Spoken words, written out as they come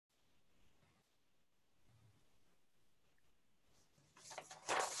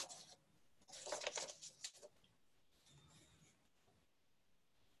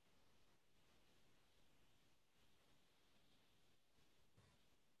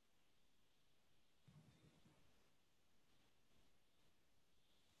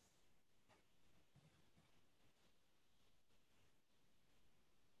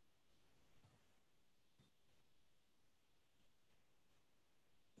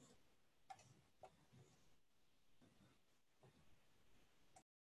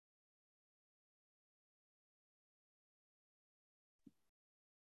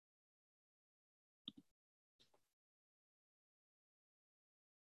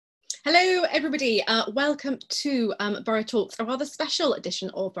Hello, everybody. Welcome to Borough Talks, a rather special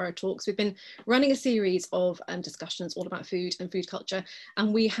edition of Borough Talks. We've been running a series of discussions all about food and food culture,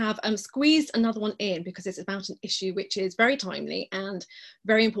 and we have squeezed another one in because it's about an issue which is very timely and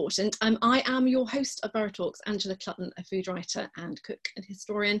very important. I am your host of Borough Talks, Angela Clutton, a food writer and cook and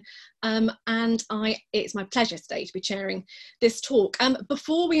historian, and it's my pleasure today to be chairing this talk.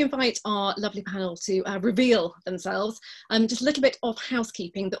 Before we invite our lovely panel to reveal themselves, just a little bit of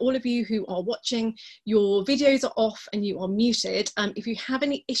housekeeping that all of you who are watching, your videos are off and you are muted. If you have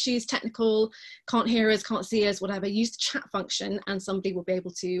any issues, technical, can't hear us, can't see us, whatever, use the chat function and somebody will be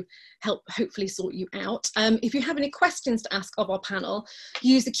able to help hopefully sort you out. If you have any questions to ask of our panel,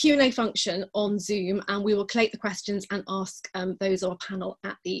 use the Q&A function on Zoom and we will collate the questions and ask those of our panel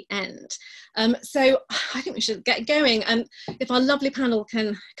at the end. So I think we should get going. If our lovely panel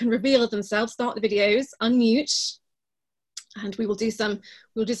can reveal themselves, start the videos, unmute, and we will do some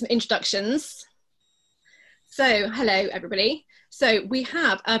introductions. So hello everybody. So we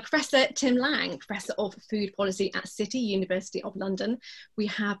have Professor Tim Lang, Professor of Food Policy at City University of London. We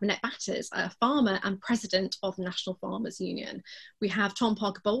have Minette Batters, a farmer and President of the National Farmers Union. We have Tom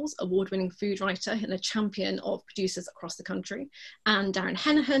Parker-Bowles, award-winning food writer and a champion of producers across the country. And Darren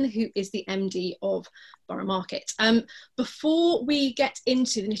Heneghan, who is the MD of Borough Market. Before we get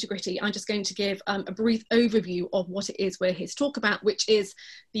into the nitty-gritty, I'm just going to give a brief overview of what it is we're here to talk about, which is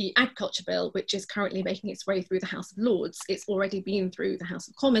the Agriculture Bill, which is currently making its way through the House of Lords. It's already been through the House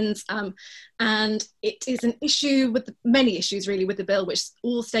of Commons, and it is an issue with many issues really with the bill, which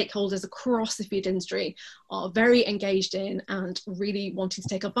all stakeholders across the food industry are very engaged in and really wanting to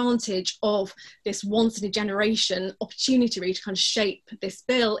take advantage of this once in a generation opportunity really to kind of shape this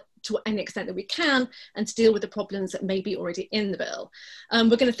bill to any extent that we can and to deal with the problems that may be already in the bill.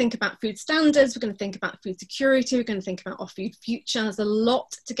 We're going to think about food standards, we're going to think about food security, we're going to think about our food future. There's a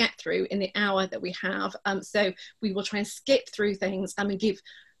lot to get through in the hour that we have, so we will try and skip through things and give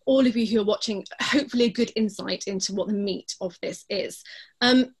all of you who are watching hopefully a good insight into what the meat of this is.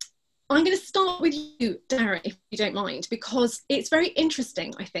 I'm going to start with you, Darren, if you don't mind, because it's very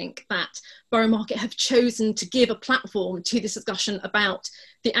interesting, I think, that Borough Market have chosen to give a platform to this discussion about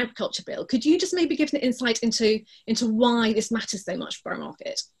the Agriculture Bill. Could you just maybe give an insight into why this matters so much for Borough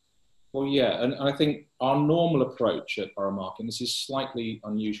Market? Well, yeah, and I think our normal approach at Borough Market, and this is slightly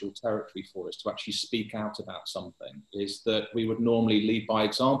unusual territory for us to actually speak out about something, is that we would normally lead by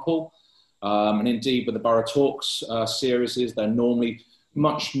example. And indeed, with the Borough Talks series, they're normally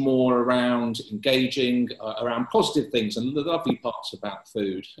much more around engaging, around positive things and the lovely parts about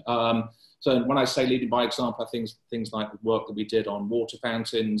food. So when I say leading by example, I think things like the work that we did on water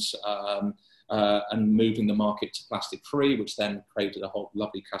fountains and moving the market to plastic free, which then created a whole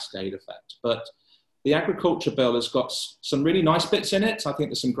lovely cascade effect. But the Agriculture Bill has got some really nice bits in it. I think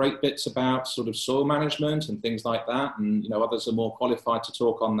there's some great bits about sort of soil management and things like that. And, you know, others are more qualified to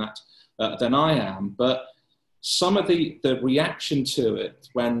talk on that than I am. But some of the reaction to it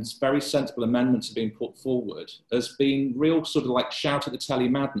when very sensible amendments are being put forward has been real sort of like shout at the telly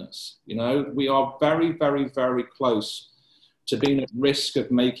madness. You know, we are very, very, very close to being at risk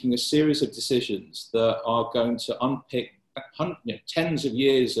of making a series of decisions that are going to unpick tens of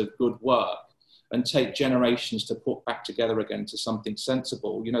years of good work and take generations to put back together again to something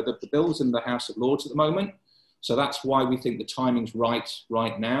sensible. You know, the bill's in the House of Lords at the moment. So that's why we think the timing's right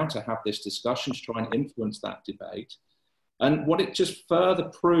now to have this discussion, to try and influence that debate. And what it just further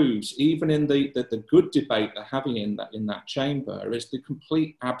proves, even in the good debate they're having in that chamber, is the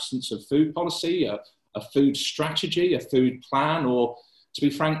complete absence of food policy, a food strategy, a food plan, or to be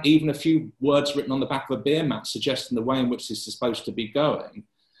frank, even a few words written on the back of a beer mat suggesting the way in which this is supposed to be going.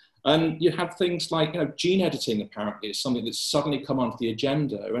 And you have things like, you know, gene editing apparently is something that's suddenly come onto the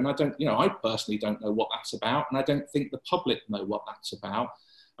agenda. And I personally don't know what that's about. And I don't think the public know what that's about.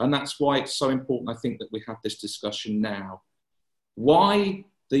 And that's why it's so important, I think, that we have this discussion now. Why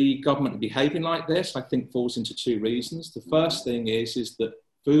the government are behaving like this, I think, falls into two reasons. The first thing is that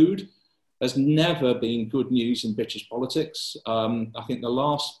food has never been good news in British politics. I think the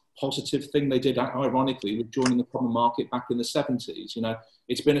last positive thing they did, ironically, with joining the common market back in the 70s. You know,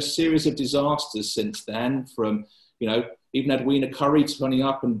 it's been a series of disasters since then, from, you know, even Edwina Currie turning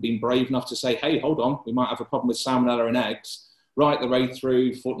up and being brave enough to say, hey, hold on, we might have a problem with salmonella in eggs, right the way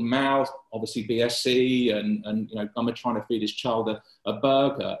through foot and mouth, obviously BSE and you know, Gummer trying to feed his child a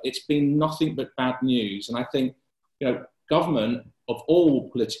burger. It's been nothing but bad news. And I think, you know, government of all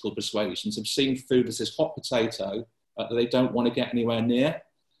political persuasions have seen food as this hot potato that they don't want to get anywhere near.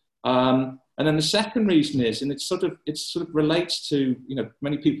 And then the second reason is, and it sort of relates to, you know,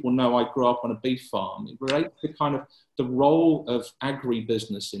 many people know I grew up on a beef farm. It relates to kind of the role of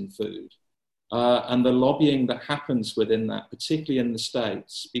agribusiness in food and the lobbying that happens within that, particularly in the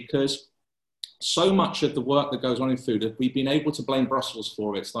States, because so much of the work that goes on in food, we've been able to blame Brussels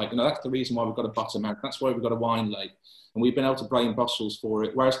for it. It's like, you know, that's the reason why we've got a butter mountain. That's why we've got a wine lake. And we've been able to blame Brussels for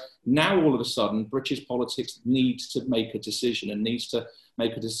it. Whereas now, all of a sudden, British politics needs to make a decision and needs to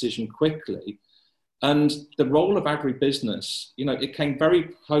make a decision quickly. And the role of agribusiness, you know, it came very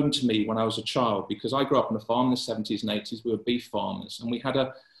home to me when I was a child, because I grew up on a farm in the 70s and 80s. We were beef farmers, and we had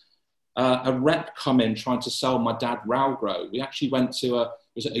a rep come in trying to sell my dad Ralgro. We actually went to a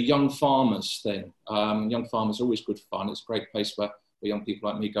young farmers thing. Young farmers are always good fun. It's a great place where young people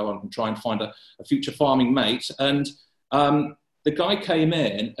like me go on and try and find a future farming mate. And the guy came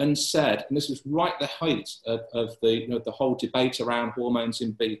in and said, and this was right at the height of the, you know, the whole debate around hormones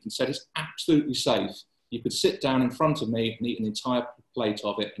in beef, and said, it's absolutely safe. You could sit down in front of me and eat an entire plate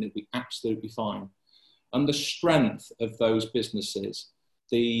of it and it'd be absolutely fine. And the strength of those businesses,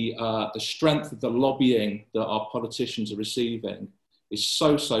 the strength of the lobbying that our politicians are receiving is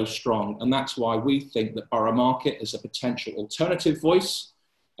so, so strong. And that's why we think that Borough Market is a potential alternative voice,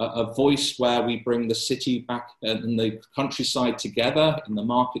 a voice where we bring the city back and the countryside together in the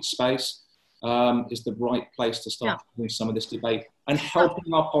market space, is the right place to start having some of this debate and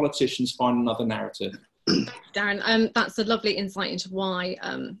helping our politicians find another narrative. Darren, that's a lovely insight into why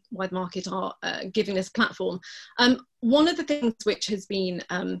the market are giving this platform. One of the things which has been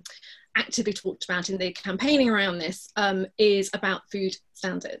actively talked about in the campaigning around this is about food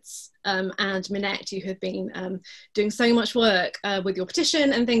standards. And Minette, you have been doing so much work with your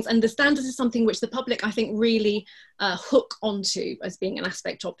petition and things, and the standards is something which the public, I think, really hook onto as being an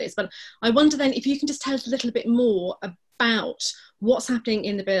aspect of this. But I wonder then if you can just tell us a little bit more about what's happening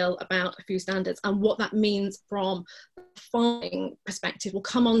in the bill about food standards and what that means from a farming perspective. We'll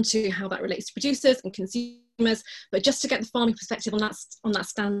come on to how that relates to producers and consumers, but just to get the farming perspective on that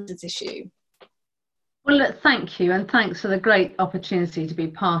standards issue. Well, look, thank you, and thanks for the great opportunity to be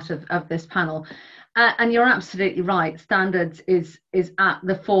part of this panel. And you're absolutely right, standards is at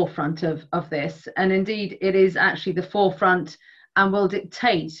the forefront of this, and indeed it is actually the forefront and will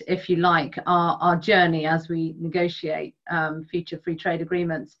dictate, if you like, our journey as we negotiate future free trade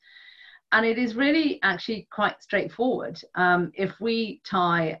agreements. And it is really actually quite straightforward. If we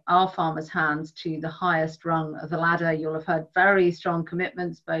tie our farmers' hands to the highest rung of the ladder, you'll have heard very strong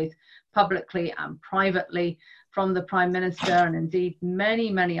commitments, both publicly and privately, from the Prime Minister and indeed many,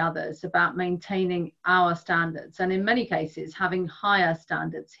 many others, about maintaining our standards, and in many cases having higher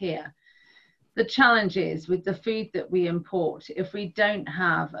standards here. The challenge is with the food that we import, if we don't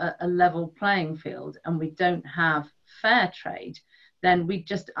have a level playing field and we don't have fair trade, then we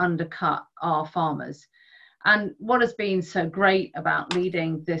just undercut our farmers. And what has been so great about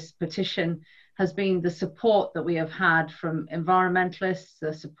leading this petition has been the support that we have had from environmentalists,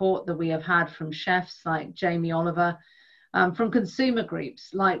 the support that we have had from chefs like Jamie Oliver, from consumer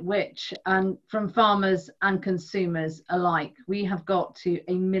groups like Which, and from farmers and consumers alike. We have got to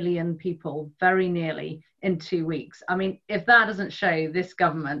 1 million people very nearly in 2 weeks. I mean, if that doesn't show this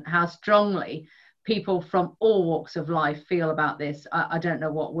government how strongly people from all walks of life feel about this, I don't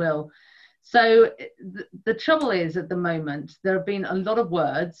know what will. So the trouble is, at the moment, there have been a lot of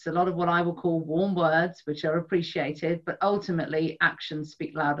words, a lot of what I will call warm words, which are appreciated, but ultimately actions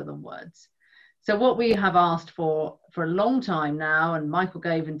speak louder than words. So what we have asked for a long time now, and Michael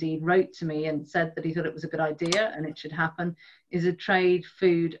Gove indeed wrote to me and said that he thought it was a good idea and it should happen, is a Trade,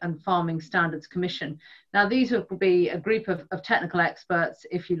 Food and Farming Standards Commission. Now, these will be a group of technical experts,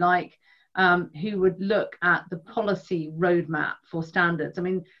 if you like, who would look at the policy roadmap for standards. I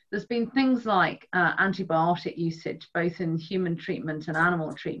mean, there's been things like antibiotic usage, both in human treatment and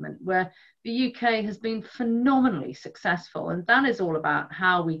animal treatment, where the UK has been phenomenally successful. And that is all about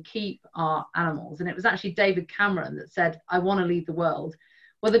how we keep our animals. And it was actually David Cameron that said, I want to lead the world.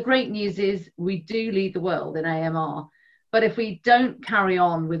 Well, the great news is we do lead the world in AMR. But if we don't carry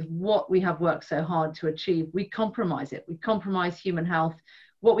on with what we have worked so hard to achieve, we compromise it. We compromise human health.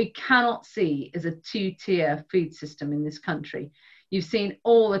 What we cannot see is a two-tier food system in this country. You've seen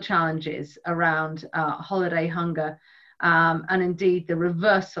all the challenges around holiday hunger and indeed the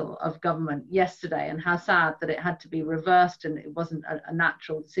reversal of government yesterday, and how sad that it had to be reversed and it wasn't a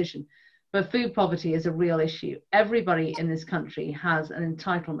natural decision. But food poverty is a real issue. Everybody in this country has an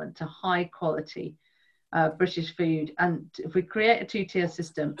entitlement to high quality British food, and if we create a two-tier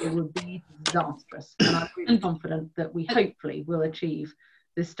system, it would be disastrous. And I'm really confident that we hopefully will achieve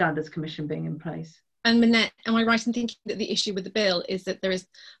this Standards Commission being in place. And Minette, am I right in thinking that the issue with the bill is that there is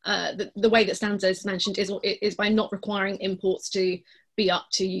the way that standards mentioned is by not requiring imports to be up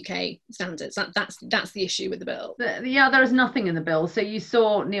to UK standards? That's the issue with the bill. Yeah, there is nothing in the bill. So you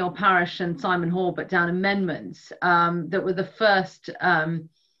saw Neil Parish and Simon Hall put down amendments that were the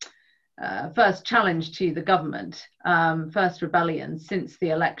first challenge to the government, first rebellion since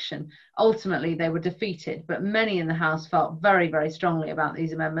the election. Ultimately, they were defeated, but many in the House felt very, very strongly about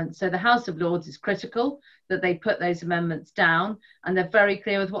these amendments. So the House of Lords is critical that they put those amendments down, and they're very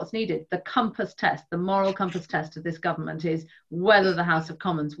clear with what's needed. The compass test, the moral compass test of this government is whether the House of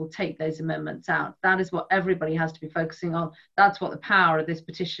Commons will take those amendments out. That is what everybody has to be focusing on. That's what the power of this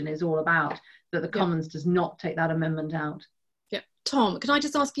petition is all about, that the Commons does not take that amendment out. Yeah. Tom, can I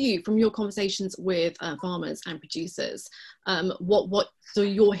just ask you, from your conversations with farmers and producers, what so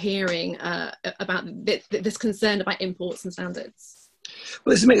you're hearing about this concern about imports and standards?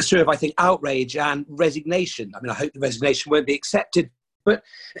 Well, it's a mixture of, I think, outrage and resignation. I mean, I hope the resignation won't be accepted. But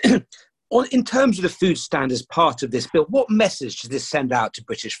in terms of the food standards part of this bill, what message does this send out to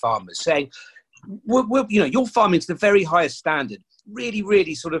British farmers, saying, you're farming to the very highest standard, really,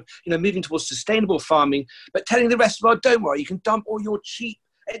 really sort of, moving towards sustainable farming, but telling the rest of the world, don't worry, you can dump all your cheap.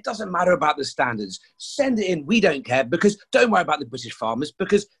 It doesn't matter about the standards. Send it in. We don't care, because don't worry about the British farmers,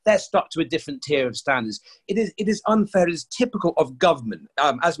 because they're stuck to a different tier of standards. It is unfair. It is typical of government,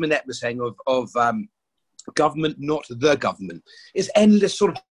 as Minette was saying, of government, not the government. It's endless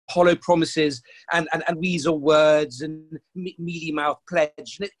sort of hollow promises and weasel words and mealy mouth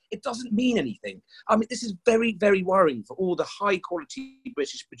pledge. And it doesn't mean anything. I mean, this is very, very worrying for all the high quality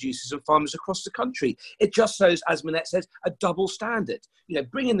British producers and farmers across the country. It just shows, as Minette says, a double standard.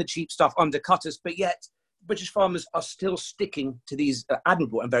 Bring in the cheap stuff, undercut us, but yet British farmers are still sticking to these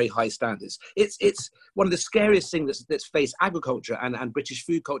admirable and very high standards. It's one of the scariest things that's faced agriculture and British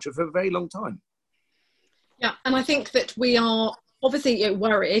food culture for a very long time. Yeah, and I think that we are obviously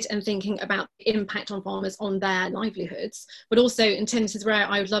worried and thinking about the impact on farmers on their livelihoods, but also, and Tim, this is where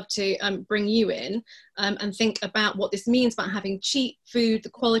I would love to bring you in and think about what this means about having cheap food,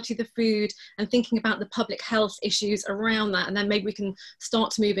 the quality of the food, and thinking about the public health issues around that. And then maybe we can start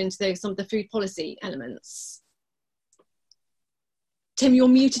to move into some of the food policy elements. Tim, you're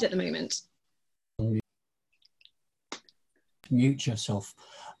muted at the moment. Mute yourself.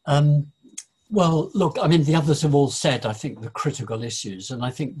 Well, look, I mean, the others have all said, I think, the critical issues. And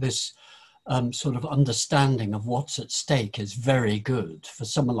I think this sort of understanding of what's at stake is very good. For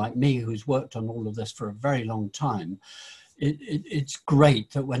someone like me, who's worked on all of this for a very long time, it's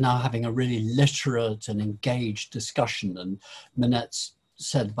great that we're now having a really literate and engaged discussion. And Minette's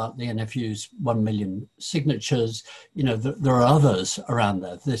said about the NFU's 1 million signatures. There are others around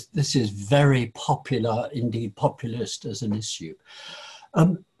there. This is very popular, indeed populist as an issue.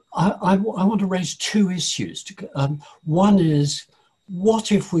 I want to raise two issues. One is,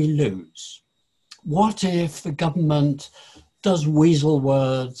 what if we lose? What if the government does weasel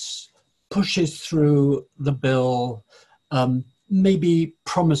words, pushes through the bill, maybe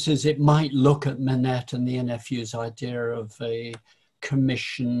promises it might look at Minette and the NFU's idea of a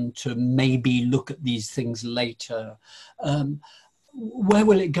commission to maybe look at these things later? Where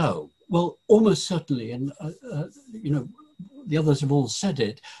will it go? Well, almost certainly, and the others have all said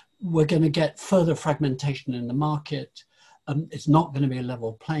it, we're going to get further fragmentation in the market. It's not going to be a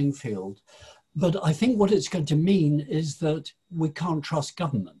level playing field. But I think what it's going to mean is that we can't trust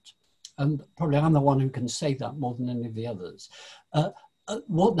government. And probably I'm the one who can say that more than any of the others.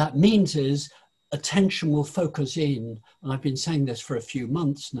 What that means is attention will focus in, and I've been saying this for a few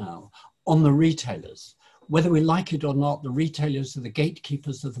months now, on the retailers. Whether we like it or not, the retailers are the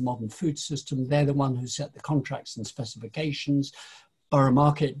gatekeepers of the modern food system. They're the one who set the contracts and specifications. Borough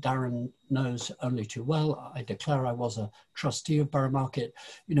Market, Darren knows only too well. I declare I was a trustee of Borough Market.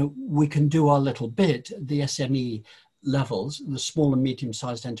 We can do our little bit at the SME levels, the small and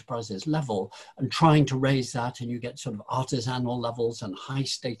medium-sized enterprises level, and trying to raise that, and you get sort of artisanal levels and high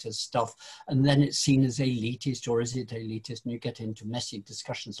status stuff, and then it's seen as elitist, or is it elitist, and you get into messy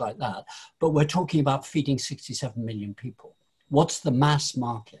discussions like that. But we're talking about feeding 67 million people. What's the mass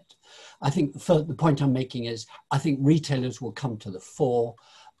market? I think the point I'm making is, I think retailers will come to the fore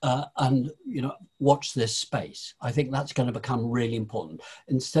and watch this space. I think that's going to become really important.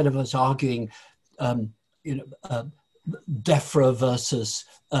 Instead of us arguing, DEFRA versus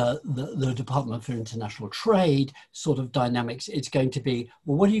the Department for International Trade sort of dynamics, it's going to be,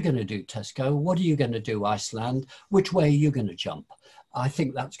 well, what are you going to do, Tesco? What are you going to do, Iceland? Which way are you going to jump? I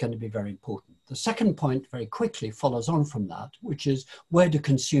think that's going to be very important. The second point very quickly follows on from that, which is, where do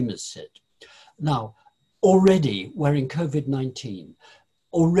consumers sit? Now, already we're in COVID-19.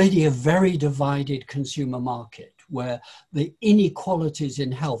 already a very divided consumer market where the inequalities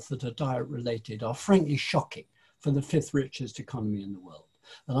in health that are diet related are frankly shocking for the fifth richest economy in the world.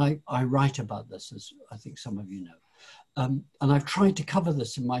 And I write about this, as I think some of you know. And I've tried to cover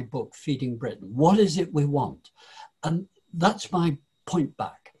this in my book, Feeding Britain. What is it we want? And that's my point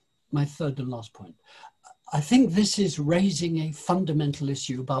back, my third and last point. I think this is raising a fundamental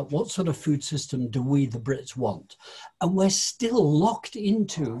issue about what sort of food system do we, the Brits, want. And we're still locked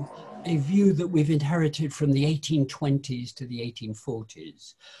into a view that we've inherited from the 1820s to the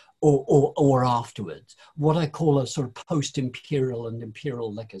 1840s or afterwards, what I call a sort of post-imperial and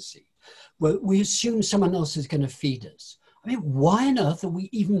imperial legacy, where we assume someone else is going to feed us. I mean, why on earth are we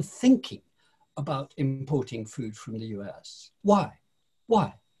even thinking about importing food from the US? Why?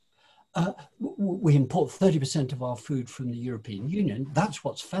 Why? We import 30% of our food from the European Union. That's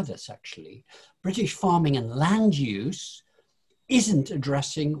what's fed us, actually. British farming and land use isn't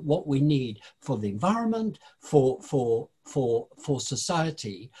addressing what we need for the environment, for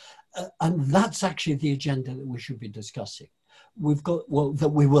society. And that's actually the agenda that we should be discussing. We've got, well, that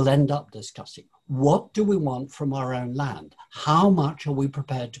we will end up discussing. What do we want from our own land? How much are we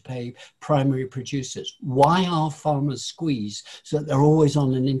prepared to pay primary producers? Why are farmers squeezed so that they're always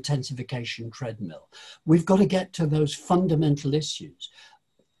on an intensification treadmill? We've got to get to those fundamental issues.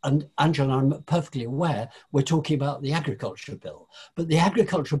 And Angela, I'm perfectly aware we're talking about the agriculture bill, but the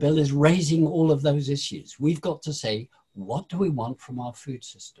agriculture bill is raising all of those issues. We've got to say, what do we want from our food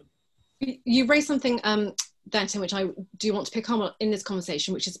system? You raised something there, Tim, which I do want to pick on in this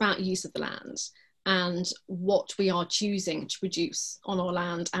conversation, which is about use of the land and what we are choosing to produce on our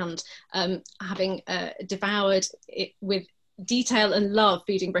land, and having devoured it with detail and love,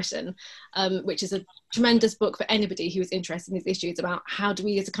 Feeding Britain, which is a tremendous book for anybody who is interested in these issues about how do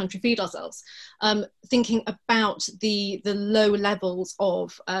we as a country feed ourselves, thinking about the low levels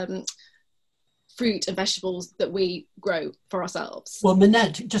of fruit and vegetables that we grow for ourselves. Well,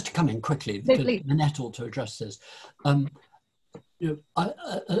 Minette, just to come in quickly, Minette ought to address this. You know,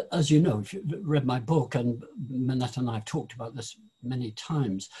 as you know, if you've read my book, and Minette and I have talked about this many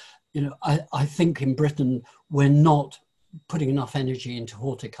times, you know, I think in Britain we're not putting enough energy into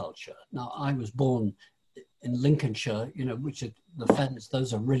horticulture. Now, I was born in Lincolnshire, you know, which are the fens,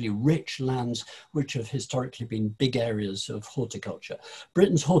 those are really rich lands which have historically been big areas of horticulture.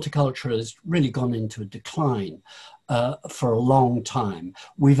 Britain's horticulture has really gone into a decline for a long time.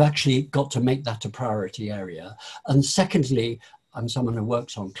 We've actually got to make that a priority area. And secondly, I'm someone who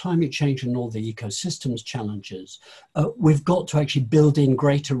works on climate change and all the ecosystems challenges. We've got to actually build in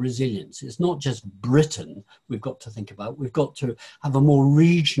greater resilience. It's not just Britain we've got to think about. We've got to have a more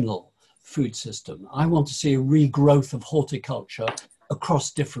regional food system. I want to see a regrowth of horticulture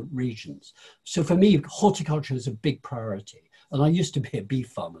across different regions. So for me, horticulture is a big priority. And I used to be a beef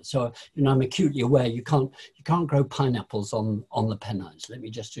farmer, so you know I'm acutely aware you can't grow pineapples on the Pennines. Let me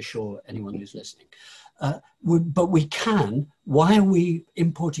just assure anyone who's listening. But we can. Why are we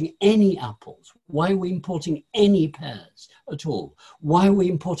importing any apples? Why are we importing any pears at all? Why are we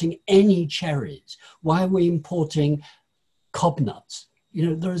importing any cherries? Why are we importing cob nuts? You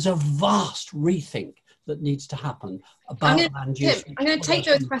know, there is a vast rethink that needs to happen about land use. I'm going to take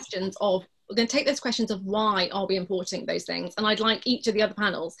those questions of. We're going to take those questions of why are we importing those things, and I'd like each of the other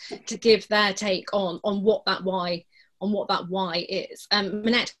panels to give their take on what that why is.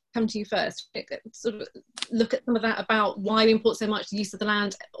 Minette, come to you first. Sort of look at some of that about why we import so much, the use of the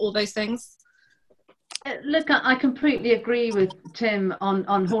land, all those things. Look, I completely agree with Tim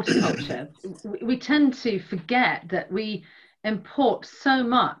on horticulture. We tend to forget that we import so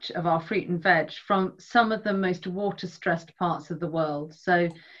much of our fruit and veg from some of the most water-stressed parts of the world. So,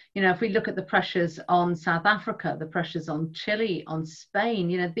 you know, if we look at the pressures on South Africa, the pressures on Chile, on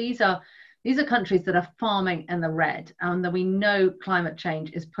Spain, you know, these are countries that are farming in the red, and that we know climate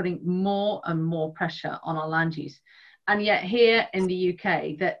change is putting more and more pressure on our land use. And yet here in the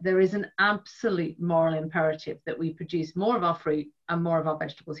UK, that there is an absolute moral imperative that we produce more of our fruit and more of our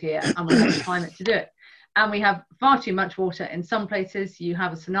vegetables here, and we have the climate to do it. And we have far too much water in some places. You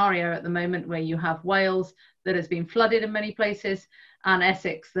have a scenario at the moment where you have Wales that has been flooded in many places, and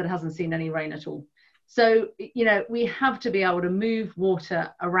Essex that hasn't seen any rain at all. So, you know, we have to be able to move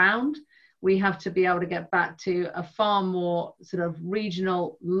water around. We have to be able to get back to a far more sort of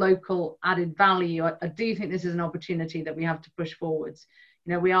regional, local added value. I do think this is an opportunity that we have to push forwards.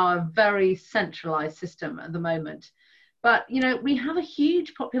 You know, we are a very centralized system at the moment. But, you know, we have a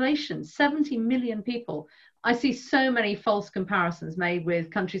huge population, 70 million people. I see so many false comparisons made with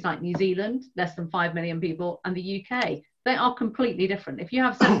countries like New Zealand, less than 5 million people, and the UK. They are completely different. If you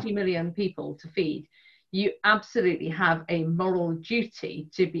have 70 million people to feed, you absolutely have a moral duty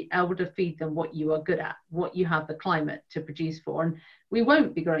to be able to feed them what you are good at, what you have the climate to produce for. And we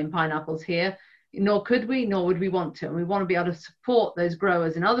won't be growing pineapples here, nor could we, nor would we want to. And we want to be able to support those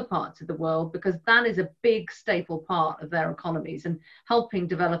growers in other parts of the world, because that is a big staple part of their economies, and helping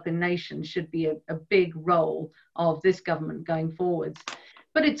developing nations should be a big role of this government going forwards.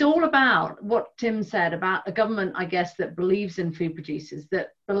 But it's all about what Tim said about a government, I guess, that believes in food producers,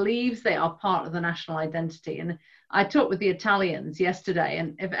 that believes they are part of the national identity. And I talked with the Italians yesterday,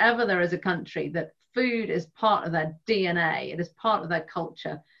 and if ever there is a country that food is part of their DNA, it is part of their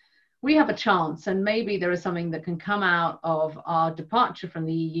culture, we have a chance. And maybe there is something that can come out of our departure from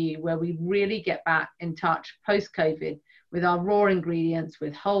the EU, where we really get back in touch post-COVID with our raw ingredients,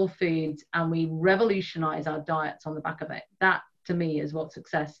 with whole foods, and we revolutionize our diets on the back of it. That, to me, is what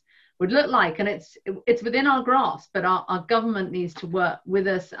success would look like. And it's within our grasp, but our government needs to work with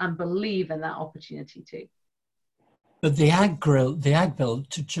us and believe in that opportunity too. But the ag bill,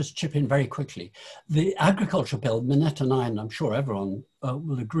 to just chip in very quickly, the agriculture bill, Minette and I, and I'm sure everyone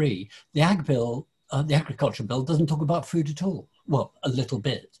will agree, the agriculture bill doesn't talk about food at all. Well, a little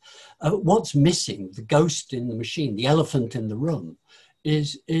bit. What's missing, the ghost in the machine, the elephant in the room,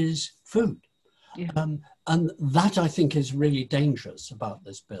 is food. Yeah. And that, I think, is really dangerous about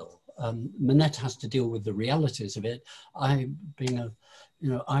this bill. Minette has to deal with the realities of it. I, being a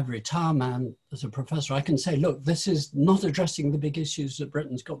ivory tower man as a professor, I can say, look, this is not addressing the big issues that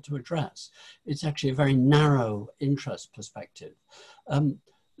Britain's got to address. It's actually a very narrow interest perspective.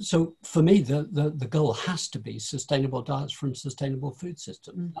 So for me, the goal has to be sustainable diets from sustainable food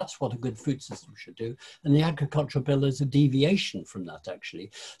systems. That's what a good food system should do. And the agricultural bill is a deviation from that, actually.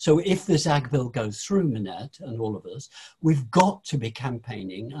 So if this ag bill goes through, Minette and all of us, we've got to be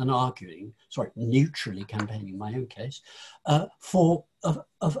campaigning and arguing, neutrally campaigning in my own case, for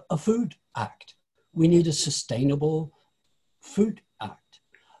a food act. We need a sustainable food act.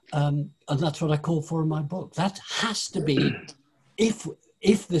 And that's what I call for in my book. That has to be,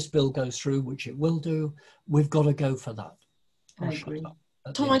 if this bill goes through, which it will do, we've got to go for that. I agree.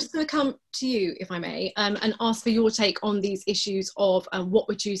 Tom, I'm just going to come to you, if I may, and ask for your take on these issues of what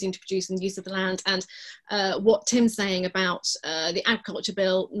we're choosing to produce and the use of the land, and what Tim's saying about the agriculture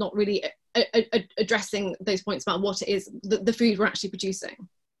bill not really addressing those points about what it is, the food we're actually producing.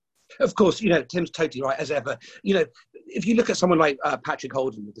 Of course, Tim's totally right, as ever. If you look at someone like Patrick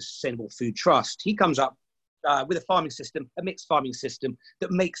Holden with the Sustainable Food Trust, he comes up with a farming system, a mixed farming system that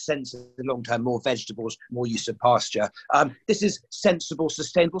makes sense in the long term, more vegetables, more use of pasture. This is sensible,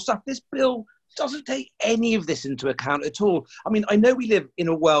 sustainable stuff. This bill doesn't take any of this into account at all. I mean, I know we live in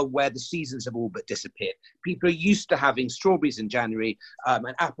a world where the seasons have all but disappeared. People are used to having strawberries in January and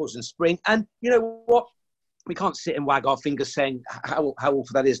apples in spring. And you know what? We can't sit and wag our fingers saying how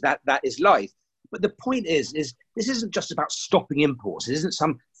awful that is. That is life. But the point is this isn't just about stopping imports. It isn't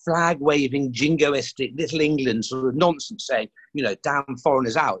some flag-waving, jingoistic Little England sort of nonsense saying, damn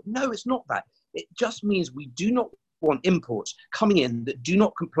foreigners out. No, it's not that. It just means we do not want imports coming in that do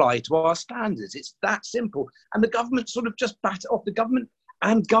not comply to our standards. It's that simple. And the government sort of just bat it off. The government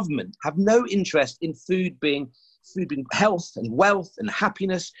have no interest in food being health and wealth and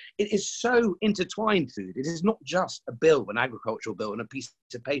happiness. It is so intertwined, food. It is not just a bill, an agricultural bill and a piece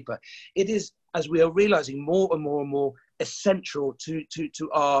of paper. It is, as we are realizing more and more and more, essential to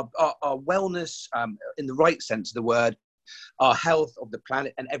our wellness, in the right sense of the word, our health of the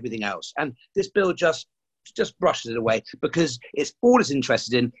planet and everything else. And this bill just brushes it away, because all it's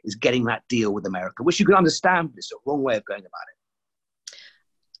interested in is getting that deal with America, which you can understand, but it's a wrong way of going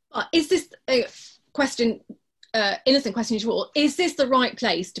about it. Is this a question, innocent question at all? Is this the right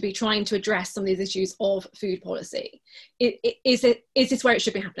place to be trying to address some of these issues of food policy? Is this where it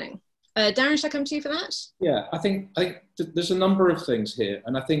should be happening? Darren, should I come to you for that? Yeah, I think there's a number of things here,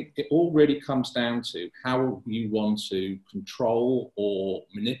 and I think it all really comes down to how you want to control or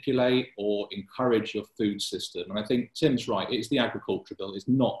manipulate or encourage your food system. And I think Tim's right, it's the agriculture bill, it's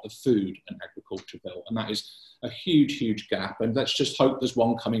not the food and agriculture bill, and that is a huge, huge gap. And let's just hope there's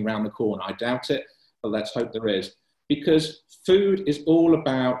one coming round the corner. I doubt it, but let's hope there is. Because food is all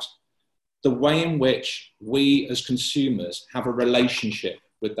about the way in which we as consumers have a relationship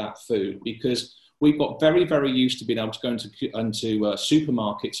with that food, because we've got very, very used to being able to go into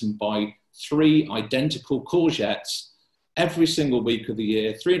supermarkets and buy 3 identical courgettes every single week of the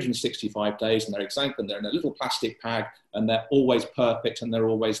year, 365 days, and they're in a little plastic bag, and they're always perfect and they're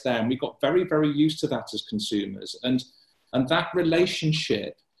always there. And we got very, very used to that as consumers. And that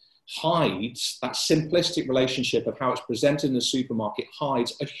relationship hides, that simplistic relationship of how it's presented in the supermarket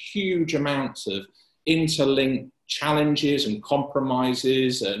hides a huge amount of interlinked challenges and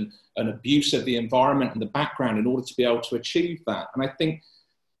compromises and an abuse of the environment and the background in order to be able to achieve that. And I think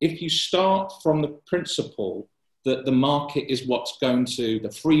if you start from the principle that the market is what's going to,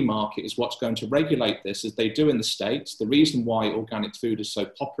 the free market is what's going to regulate this, as they do in the States. The reason why organic food is so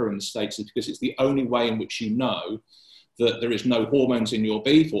popular in the States is because it's the only way in which you know that there is no hormones in your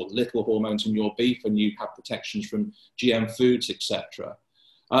beef, or little hormones in your beef, and you have protections from GM foods, etc.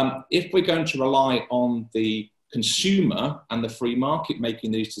 If we're going to rely on the consumer and the free market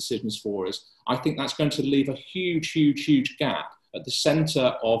making these decisions for us, I think that's going to leave a huge, huge, huge gap at the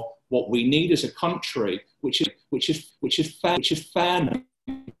centre of what we need as a country, which is fair,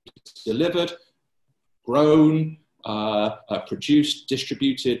 delivered, grown, produced,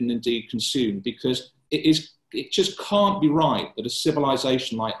 distributed, and indeed consumed. Because it just can't be right that a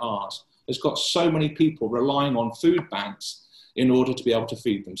civilization like ours has got so many people relying on food banks in order to be able to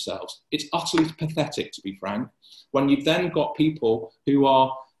feed themselves. It's utterly pathetic, to be frank, when you've then got people who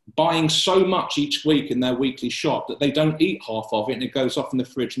are buying so much each week in their weekly shop that they don't eat half of it and it goes off in the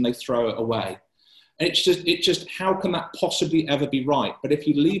fridge and they throw it away. And it's just, how can that possibly ever be right? But if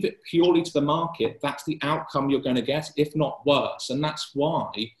you leave it purely to the market, that's the outcome you're going to get, if not worse. And that's why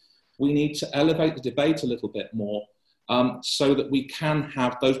we need to elevate the debate a little bit more, so that we can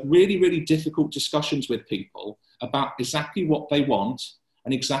have those really, really difficult discussions with people about exactly what they want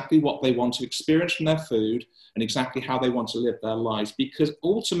and exactly what they want to experience from their food and exactly how they want to live their lives. Because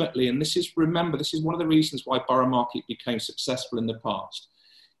ultimately, and this is one of the reasons why Borough Market became successful in the past,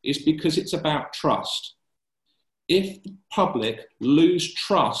 is because it's about trust. If the public lose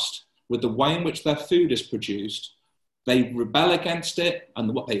trust with the way in which their food is produced, they rebel against it,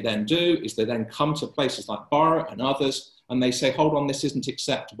 and what they then do is they then come to places like Borough and others, and they say, hold on, this isn't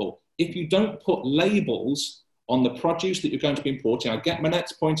acceptable. If you don't put labels on the produce that you're going to be importing, I get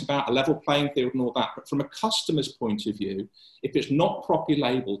Manette's point about a level playing field and all that, but from a customer's point of view, if it's not properly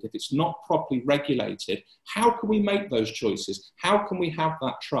labelled, if it's not properly regulated, how can we make those choices? How can we have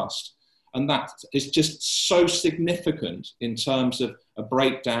that trust? And that is just so significant in terms of a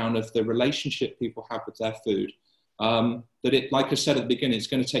breakdown of the relationship people have with their food. That it, like I said at the beginning, it's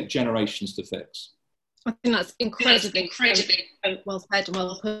going to take generations to fix. I think that's incredibly well said and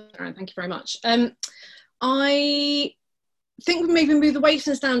well put, Aaron. Thank you very much. I think we maybe move away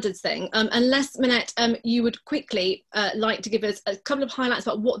from the standards thing, unless, Manette, you would quickly like to give us a couple of highlights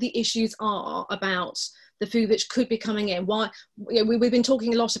about what the issues are about the food which could be coming in. Why, we've been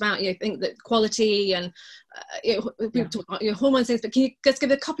talking a lot about, I think that quality and we've talked about hormone things, but can you just give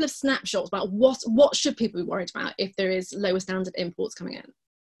a couple of snapshots about what should people be worried about if there is lower standard imports coming in?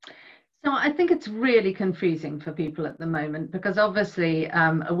 So I think it's really confusing for people at the moment, because obviously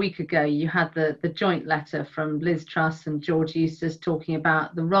a week ago you had the joint letter from Liz Truss and George Eustice talking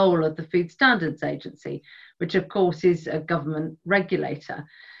about the role of the Food Standards Agency, which of course is a government regulator.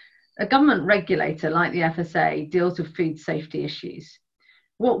 A government regulator like the FSA deals with food safety issues.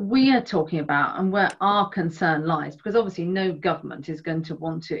 What we are talking about and where our concern lies, because obviously no government is going to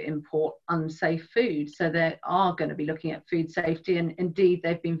want to import unsafe food, so they are going to be looking at food safety, and indeed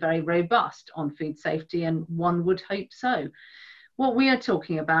they've been very robust on food safety, and one would hope so. What we are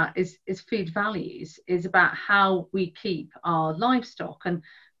talking about is food values, is about how we keep our livestock, and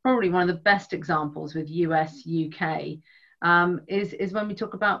probably one of the best examples with US, UK, is when we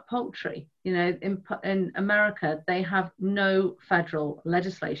talk about poultry. In America, they have no federal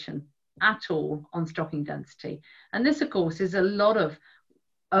legislation at all on stocking density. And this, of course, is a lot of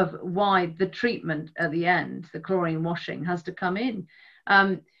why the treatment at the end, the chlorine washing, has to come in.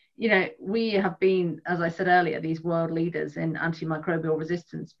 We have been, as I said earlier, these world leaders in antimicrobial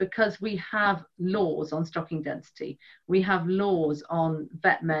resistance because we have laws on stocking density. We have laws on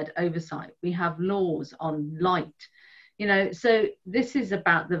vet med oversight. We have laws on light. So this is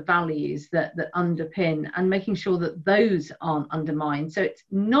about the values that underpin and making sure that those aren't undermined. So it's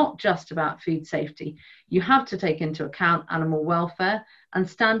not just about food safety. You have to take into account animal welfare and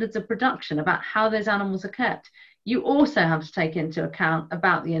standards of production, about how those animals are kept. You also have to take into account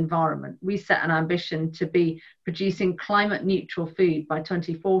about the environment. We set an ambition to be producing climate neutral food by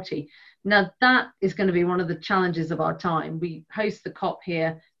 2040. Now, that is going to be one of the challenges of our time. We host the COP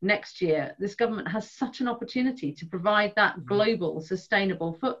here next year. This government has such an opportunity to provide that global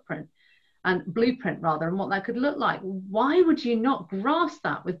sustainable footprint and blueprint, rather, and what that could look like. Why would you not grasp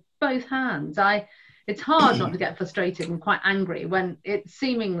that with both hands? It's hard not to get frustrated and quite angry when it's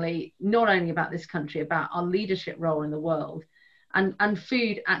seemingly not only about this country, about our leadership role in the world. And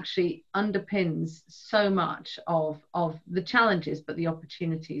food actually underpins so much of the challenges, but the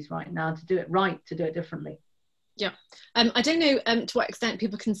opportunities right now to do it right, to do it differently. Yeah. I don't know to what extent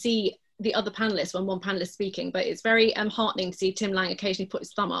people can see the other panelists when one panelist is speaking, but it's very heartening to see Tim Lang occasionally put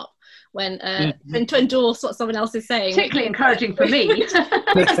his thumb up when to endorse what someone else is saying. Particularly encouraging for me.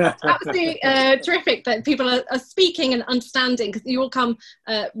 Absolutely terrific that people are speaking and understanding, because you all come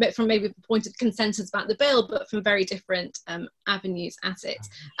from maybe a point of consensus about the bill, but from very different avenues at it.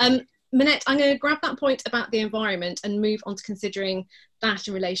 Minette, I'm going to grab that point about the environment and move on to considering that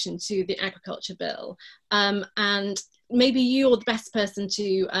in relation to the agriculture bill. And maybe you're the best person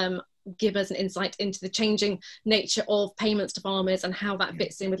to give us an insight into the changing nature of payments to farmers and how that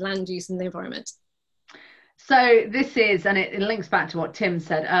fits in with land use and the environment. So this is, and it links back to what Tim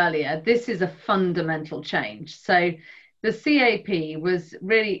said earlier, this is a fundamental change. So the CAP was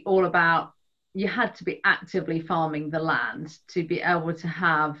really all about, you had to be actively farming the land to be able to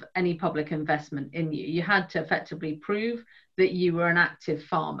have any public investment in you. You had to effectively prove that you were an active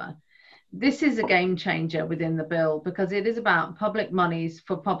farmer. This is a game changer within the bill because it is about public monies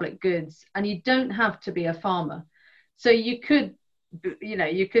for public goods, and you don't have to be a farmer. So you could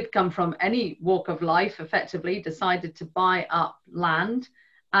come from any walk of life, effectively decided to buy up land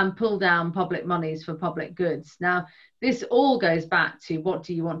and pull down public monies for public goods. Now, this all goes back to what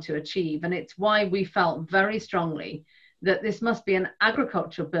do you want to achieve? And it's why we felt very strongly that this must be an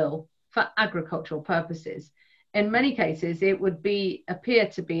agriculture bill for agricultural purposes. In many cases, it would appear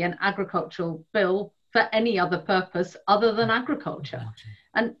to be an agricultural bill for any other purpose other than agriculture.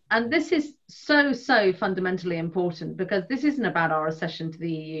 And this is so fundamentally important, because this isn't about our accession to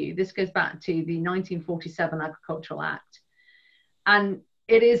the EU. This goes back to the 1947 Agricultural Act. And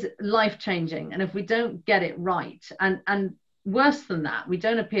it is life-changing. And if we don't get it right, and worse than that, we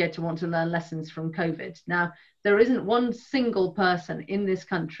don't appear to want to learn lessons from COVID. Now, there isn't one single person in this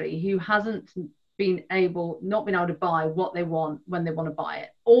country who hasn't not been able to buy what they want when they want to buy it.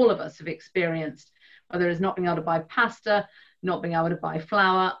 All of us have experienced whether it's not being able to buy pasta, not being able to buy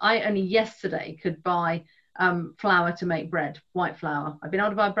flour. I only yesterday could buy flour to make bread, white flour. I've been able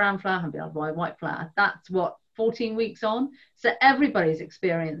to buy brown flour, I've been able to buy white flour. That's what, 14 weeks on? So everybody's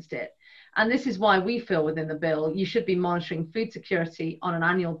experienced it. And this is why we feel within the bill, you should be monitoring food security on an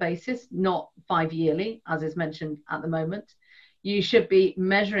annual basis, not 5 yearly, as is mentioned at the moment. You should be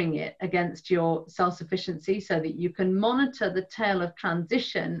measuring it against your self-sufficiency so that you can monitor the tail of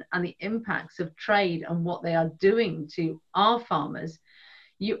transition and the impacts of trade and what they are doing to our farmers.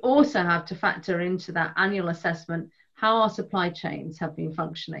 You also have to factor into that annual assessment how our supply chains have been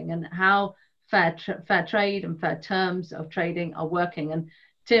functioning and how fair trade and fair terms of trading are working. And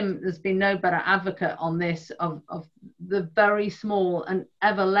Tim, there's been no better advocate on this of the very small and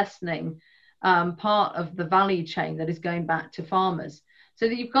ever lessening part of the value chain that is going back to farmers. So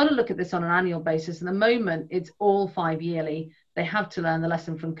that you've got to look at this on an annual basis. And the moment it's all 5 yearly, they have to learn the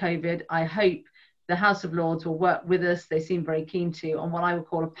lesson from COVID. I hope the House of Lords will work with us. They seem very keen to, on what I would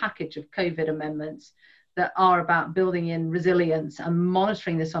call a package of COVID amendments that are about building in resilience and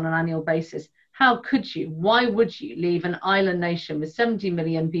monitoring this on an annual basis. How could you? Why would you leave an island nation with 70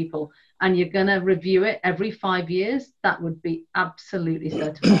 million people and you're going to review it every 5 years? That would be absolutely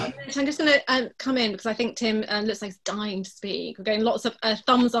certified. I'm just going to come in because I think Tim looks like he's dying to speak. We're getting lots of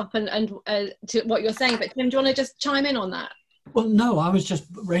thumbs up and to what you're saying. But Tim, do you want to just chime in on that? Well, no, I was just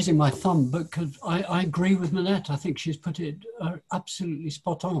raising my thumb because I agree with Minette. I think she's put it absolutely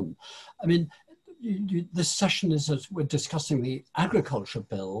spot on. I mean, this session is, as we're discussing the agriculture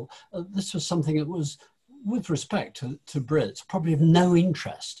bill, this was something that was, with respect to Brits, probably of no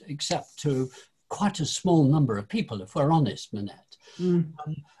interest except to quite a small number of people, if we're honest, Minette.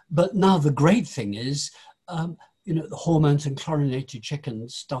 But now the great thing is, the hormones and chlorinated chicken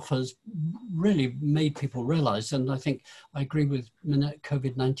stuff has really made people realize, and I think I agree with Minette,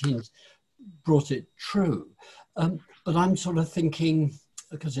 COVID-19 brought it true. But I'm sort of thinking,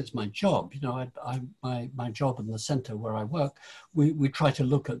 because it's my job, my job in the centre where I work, we try to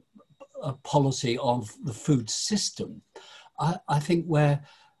look at a policy of the food system. I think where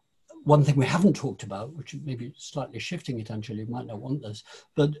one thing we haven't talked about, which may be slightly shifting it, Angela, you might not want this,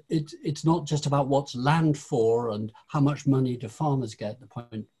 but it's not just about what's land for and how much money do farmers get, the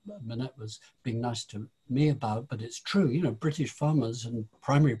point Minette was being nice to me about, but it's true, British farmers and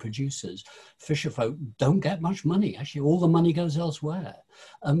primary producers, fisherfolk don't get much money. Actually, all the money goes elsewhere.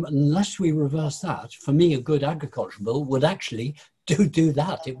 Unless we reverse that, for me, a good agriculture bill would actually do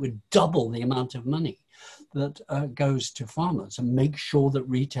that. It would double the amount of money that goes to farmers and make sure that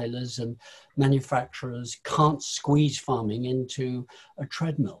retailers and manufacturers can't squeeze farming into a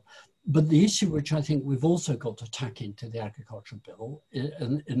treadmill. But the issue which I think we've also got to tack into the agriculture bill,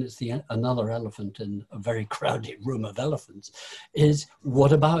 and it's another elephant in a very crowded room of elephants, is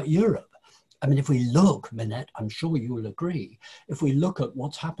what about Europe? I mean, if we look, Minette, I'm sure you will agree, if we look at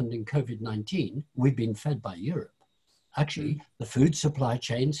what's happened in COVID-19, we've been fed by Europe. Actually, the food supply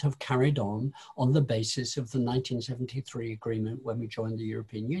chains have carried on the basis of the 1973 agreement when we joined the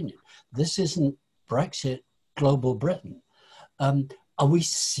European Union. This isn't Brexit, global Britain. Are we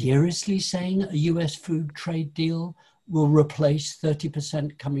seriously saying a US food trade deal will replace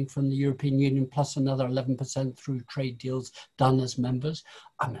 30% coming from the European Union plus another 11% through trade deals done as members?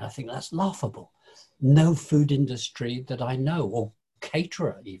 I mean, I think that's laughable. No food industry that I know, or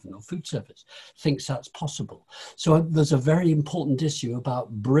caterer even, or food service, thinks that's possible. So there's a very important issue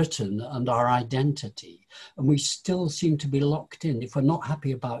about Britain and our identity. And we still seem to be locked in. If we're not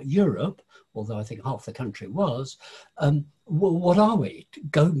happy about Europe, although I think half the country was, well, what are we?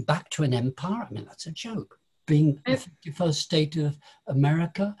 Going back to an empire? I mean, that's a joke. Being the 51st state of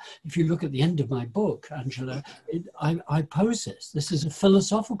America. If you look at the end of my book, Angela, I pose this. This is a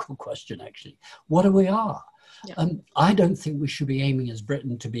philosophical question, actually. What do we are? Yeah. I don't think we should be aiming as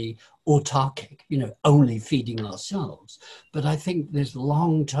Britain to be autarkic, you know, only feeding ourselves. But I think this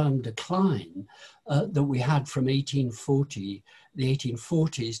long-term decline that we had from the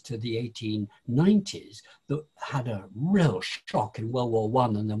 1840s to the 1890s, that had a real shock in World War I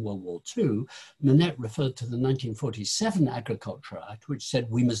and then World War II. Minette referred to the 1947 Agriculture Act, which said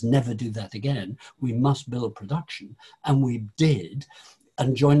we must never do that again. We must build production. And we did.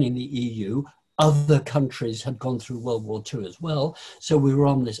 And joining the EU, other countries had gone through World War II as well. So we were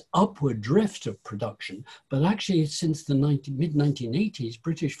on this upward drift of production. But actually, since the mid-1980s,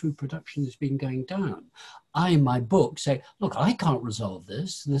 British food production has been going down. I, in my book, say, look, I can't resolve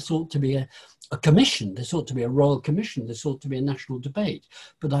this. This ought to be a commission. This ought to be a royal commission. This ought to be a national debate.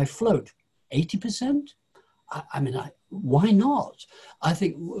 But I float 80%. I mean, why not? I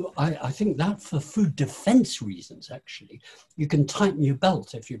think that for food defense reasons, actually, you can tighten your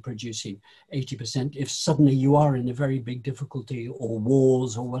belt if you're producing 80%, if suddenly you are in a very big difficulty or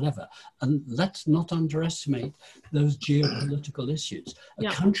wars or whatever. And let's not underestimate those geopolitical issues. A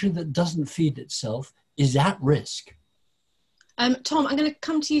country that doesn't feed itself is at risk. Tom, I'm going to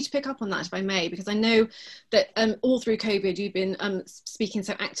come to you to pick up on that, if I may, because I know that all through COVID, you've been speaking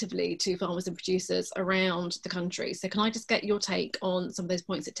so actively to farmers and producers around the country. So can I just get your take on some of those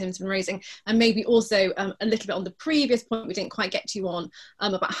points that Tim's been raising, and maybe also a little bit on the previous point we didn't quite get to you on,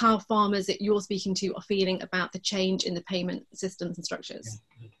 about how farmers that you're speaking to are feeling about the change in the payment systems and structures?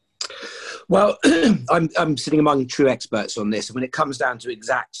 Yeah. Well, I'm sitting among true experts on this. And when it comes down to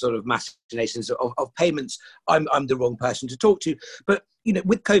exact sort of machinations of payments, I'm the wrong person to talk to. But, you know,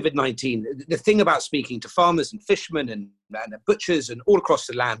 with COVID-19, the thing about speaking to farmers and fishermen and butchers and all across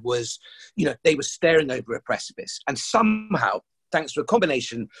the land was, you know, they were staring over a precipice. And somehow, thanks to a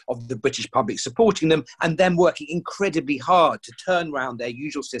combination of the British public supporting them and them working incredibly hard to turn around their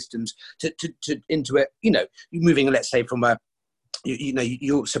usual systems into a, you know, moving, let's say, from a,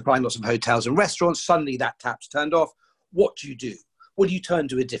 you're supplying lots of hotels and restaurants. Suddenly that tap's turned off. What do? Well, you turn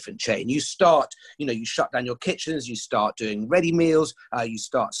to a different chain. You start, you know, you shut down your kitchens. You start doing ready meals. You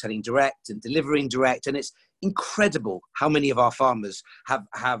start selling direct and delivering direct. And it's incredible how many of our farmers have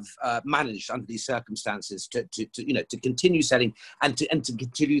managed under these circumstances to continue selling and to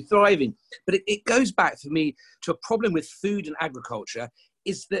continue thriving. But it goes back for me to a problem with food and agriculture,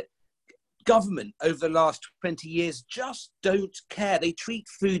 is that government over the last 20 years just don't care. They treat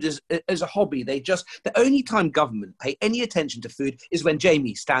food as a hobby. The only time government pay any attention to food is when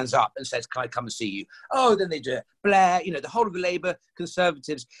Jamie stands up and says, can I come and see you? Oh, then they do it. Blair, you know, the whole of the Labour,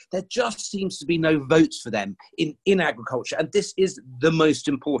 Conservatives, there just seems to be no votes for them in agriculture. And this is the most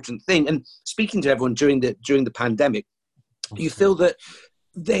important thing. And speaking to everyone during the pandemic, you feel that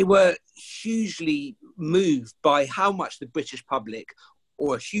they were hugely moved by how much the British public,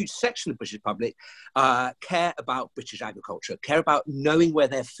 or a huge section of the British public, care about British agriculture, care about knowing where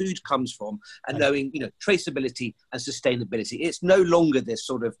their food comes from and knowing, you know, traceability and sustainability. It's no longer this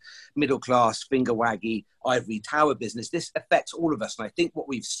sort of middle-class, finger-waggy, ivory tower business. This affects all of us. And I think what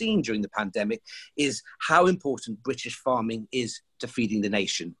we've seen during the pandemic is how important British farming is to feeding the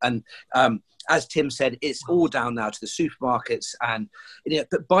nation. And as Tim said, it's all down now to the supermarkets, and you know,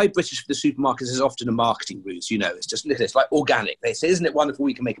 but buy British for the supermarkets is often a marketing ruse. You know, it's like organic. They say, isn't it wonderful?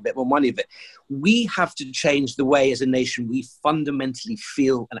 We can make a bit more money of it. We have to change the way as a nation we fundamentally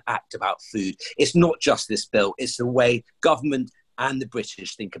feel and act about food. It's not just this bill. It's the way government and the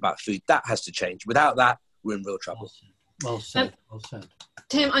British think about food. That has to change. Without that, we're in real trouble. Well said. Well said.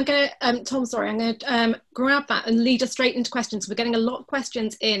 Tim, I'm going to grab that and lead us straight into questions. We're getting a lot of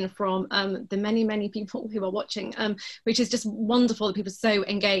questions in from the many people who are watching, which is just wonderful that people are so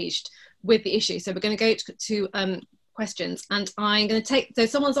engaged with the issue. So we're going to go to questions, and I'm going to take, so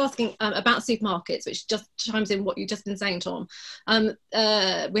someone's asking about supermarkets, which just chimes in what you've just been saying, Tom.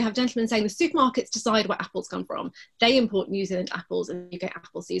 We have a gentleman saying the supermarkets decide where apples come from. They import New Zealand apples in the UK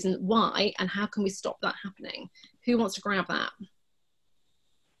apple season. Why, and how can we stop that happening? Who wants to grab that?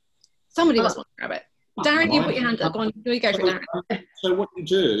 Somebody must want to grab it. Darren, you put your hand up. Go on, you go for it, Darren. So what you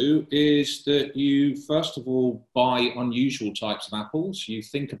do is that you, first of all, buy unusual types of apples. You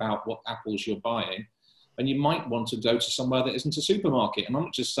think about what apples you're buying, and you might want to go to somewhere that isn't a supermarket. And I'm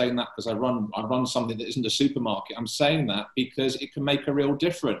not just saying that because I run something that isn't a supermarket. I'm saying that because it can make a real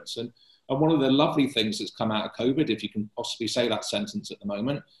difference. And one of the lovely things that's come out of COVID, if you can possibly say that sentence at the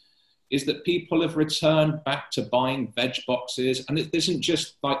moment, is that people have returned back to buying veg boxes. And it isn't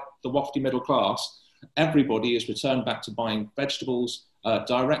just like the wafty middle class. Everybody has returned back to buying vegetables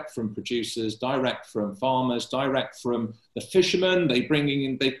direct from producers, direct from farmers, direct from the fishermen.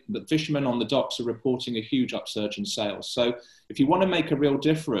 The fishermen on the docks are reporting a huge upsurge in sales. So if you want to make a real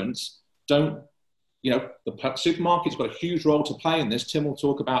difference, the supermarket's got a huge role to play in this. Tim will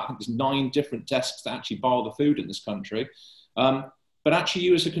talk about, I think there's 9 different desks that actually buy the food in this country. But actually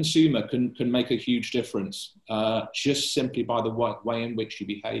you as a consumer can make a huge difference just simply by the way in which you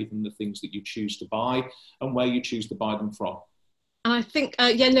behave and the things that you choose to buy and where you choose to buy them from. And I think,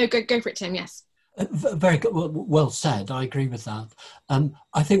 go for it, Tim, yes. Very good, well said. I agree with that.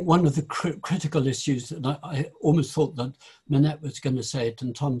 I think one of the critical issues, and I almost thought that Minette was going to say it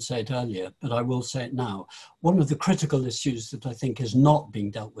and Tom said earlier, but I will say it now. One of the critical issues that I think is not being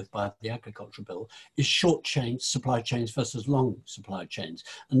dealt with by the Agriculture Bill is short chain supply chains versus long supply chains.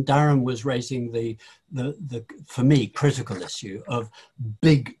 And Darren was raising the for me, critical issue of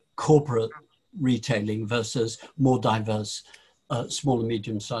big corporate retailing versus more diverse small and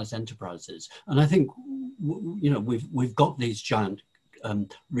medium-sized enterprises. And I think, we've got these giant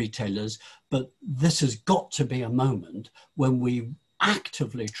retailers, but this has got to be a moment when we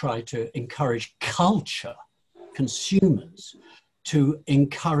actively try to encourage consumers, to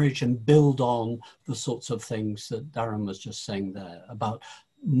encourage and build on the sorts of things that Darren was just saying there about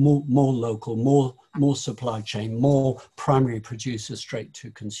more local, more supply chain, more primary producers straight to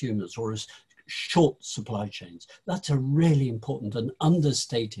consumers, or as short supply chains. That's a really important and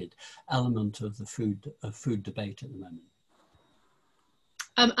understated element of the food debate at the moment.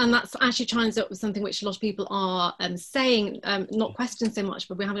 And that's actually chimes up with something which a lot of people are saying, not questions so much,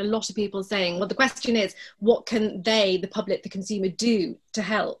 but we're having a lot of people saying, well, the question is, what can they, the public, the consumer, do to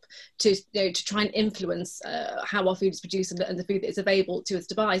help to try and influence how our food is produced and the food that is available to us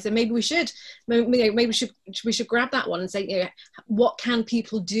to buy? So maybe we should grab that one and say, what can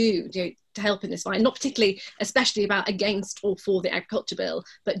people do to help in this fight? Not particularly, especially about against or for the Agriculture Bill,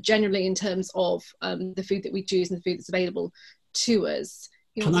 but generally in terms of the food that we choose and the food that's available to us.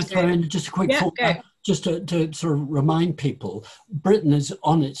 Can I throw in just a quick thought? Just to sort of remind people, Britain is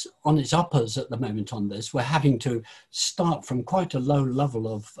on its uppers at the moment on this. We're having to start from quite a low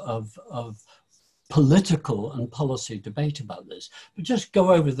level of political and policy debate about this. But just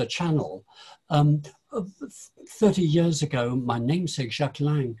go over the channel. 30 years ago, my namesake Jacques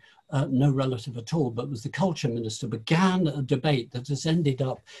Lang, no relative at all, but was the culture minister, began a debate that has ended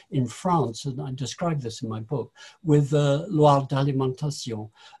up in France, and I describe this in my book, with Loi d'Alimentation,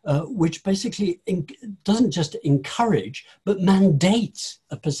 which basically doesn't just encourage, but mandates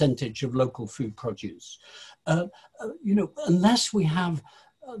a percentage of local food produce. Unless we have,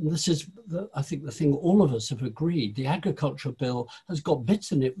 this is, I think, the thing all of us have agreed, the Agriculture Bill has got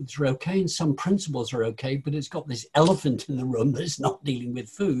bits in it which are okay and some principles are okay, but it's got this elephant in the room that's not dealing with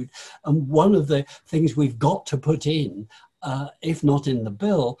food. And one of the things we've got to put in, if not in the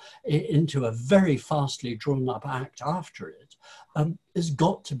bill, into a very fastly drawn up act after it, has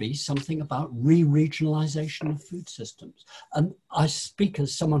got to be something about re-regionalisation of food systems. And I speak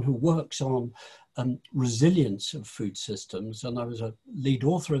as someone who works on resilience of food systems, and I was a lead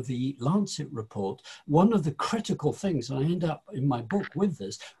author of the Lancet report. One of the critical things, and I end up in my book with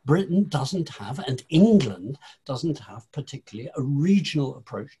this, Britain doesn't have, and England doesn't have particularly a regional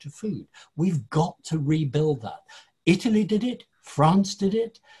approach to food. We've got to rebuild that. Italy did it, France did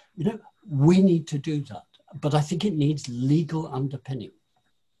it, we need to do that. But I think it needs legal underpinning.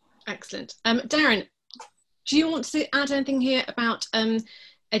 Excellent. Darren, do you want to add anything here about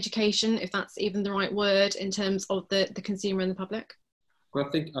education, if that's even the right word, in terms of the consumer and the public? Well,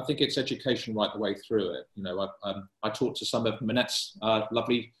 I think it's education right the way through it. I talked to some of Minette's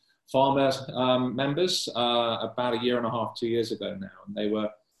lovely farmer members about 1.5 years, 2 years ago now, and they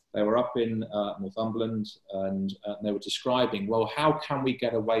were up in Northumberland, and they were describing, well, how can we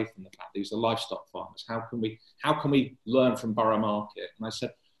get away from the fact these are livestock farmers? How can we learn from Borough Market? And I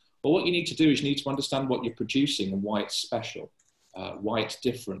said, But what you need to do is you need to understand what you're producing and why it's special, why it's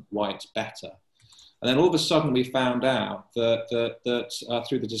different, why it's better. And then all of a sudden we found out that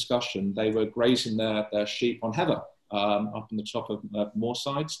through the discussion, they were grazing their sheep on heather up on the top of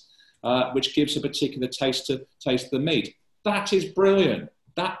moorsides, which gives a particular taste to the meat. That is brilliant.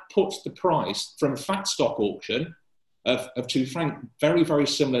 That puts the price from a fat stock auction of, to be frank, very, very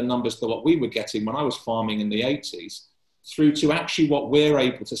similar numbers to what we were getting when I was farming in the 80s, through to actually what we're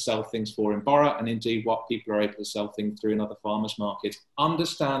able to sell things for in Borough, and indeed what people are able to sell things through in other farmers markets.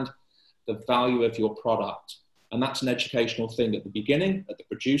 Understand the value of your product. And that's an educational thing at the beginning, at the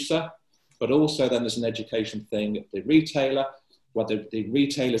producer, but also then there's an education thing at the retailer, where the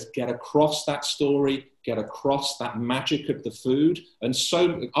retailers get across that story, get across that magic of the food. And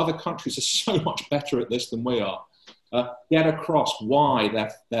so other countries are so much better at this than we are. Get across why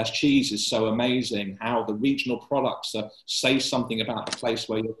their cheese is so amazing, how the regional products say something about the place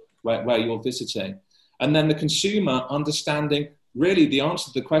where you're visiting. And then the consumer understanding really the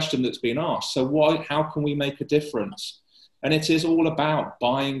answer to the question that's been asked. So how can we make a difference? And it is all about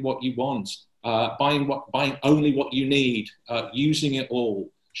buying what you want, buying only what you need, using it all,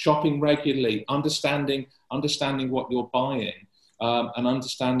 shopping regularly, understanding what you're buying, and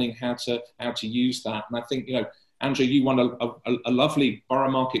understanding how to use that. And I think, Angela, you run a lovely Borough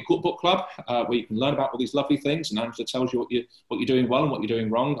Market Cookbook Club where you can learn about all these lovely things, and Angela tells you what you're doing well and what you're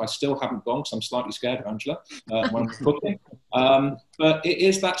doing wrong. I still haven't gone because I'm slightly scared of Angela when I'm cooking. But it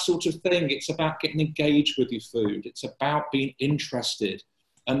is that sort of thing. It's about getting engaged with your food. It's about being interested.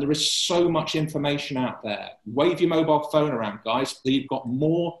 And there is so much information out there. Wave your mobile phone around, guys. You've got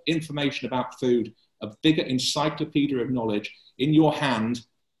more information about food, a bigger encyclopedia of knowledge in your hand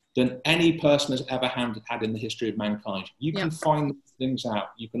than any person has ever had in the history of mankind. You can find things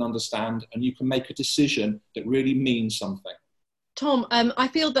out, you can understand, and you can make a decision that really means something. Tom, I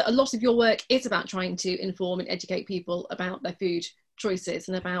feel that a lot of your work is about trying to inform and educate people about their food choices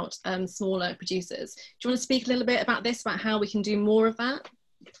and about smaller producers. Do you want to speak a little bit about this, about how we can do more of that?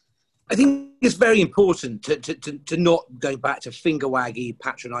 I think it's very important to not go back to finger waggy,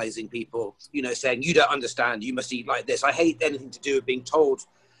 patronising people, saying, you don't understand, you must eat like this. I hate anything to do with being told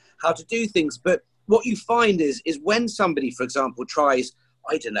how to do things. But what you find is when somebody, for example, tries,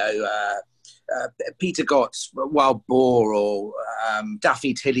 I don't know, Peter Gott's wild boar or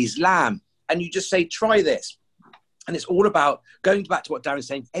Daphne Tilley's lamb, and you just say, try this. And it's all about going back to what Darren's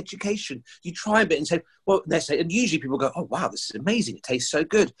saying, education. You try a bit and say, well, they say, and usually people go, oh, wow, this is amazing. It tastes so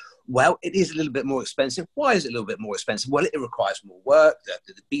good. Well, it is a little bit more expensive. Why is it a little bit more expensive? Well, it requires more work.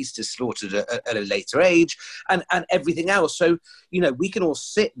 The beast is slaughtered at a later age and everything else. So, we can all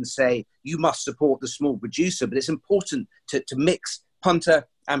sit and say, you must support the small producer, but it's important to mix punter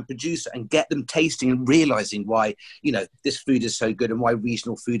and producer and get them tasting and realizing why, this food is so good and why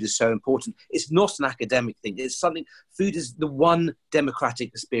regional food is so important. It's not an academic thing. It's something, food is the one democratic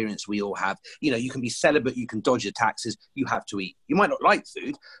experience we all have. You can be celibate, you can dodge your taxes, you have to eat. You might not like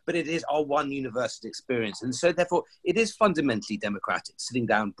food, but it is our one universal experience. And so therefore it is fundamentally democratic, sitting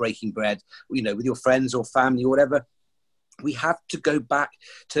down, breaking bread, with your friends or family or whatever. We have to go back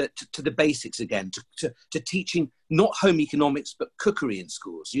to the basics again, to teaching not home economics, but cookery in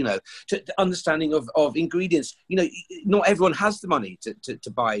schools, to understanding of ingredients. Not everyone has the money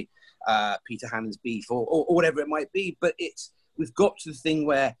to buy Peter Hannon's beef or whatever it might be, but we've got to the thing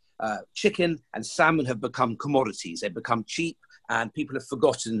where chicken and salmon have become commodities. They've become cheap. And people have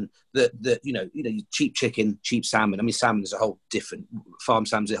forgotten that cheap chicken, cheap salmon. I mean, salmon is a whole different, farm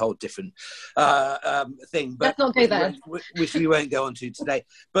salmon is a whole different thing. But let's not go there. Which we won't go on to today.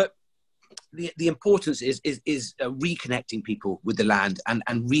 But the importance is reconnecting people with the land and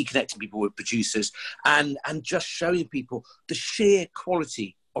reconnecting people with producers and just showing people the sheer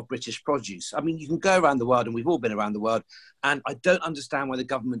quality of British produce. I mean, you can go around the world, and we've all been around the world, and I don't understand why the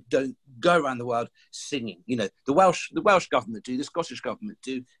government don't go around the world singing. The Welsh government do, the Scottish government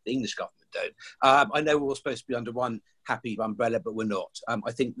do, the English government don't. I know we're all supposed to be under one happy umbrella, but we're not.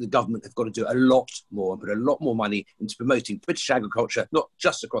 I think the government have got to do a lot more and put a lot more money into promoting British agriculture, not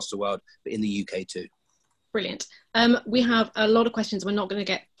just across the world, but in the UK too. Brilliant. We have a lot of questions we're not going to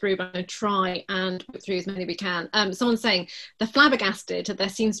get through, but I'm going to try and put through as many as we can. Someone's saying, they're flabbergasted that there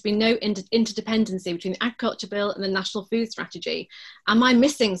seems to be no interdependency between the Agriculture Bill and the National Food Strategy. Am I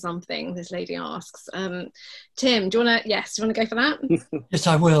missing something? This lady asks. Tim, do you want to go for that? Yes,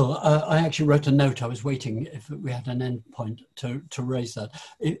 I will. I actually wrote a note. I was waiting if we had an end point to raise that.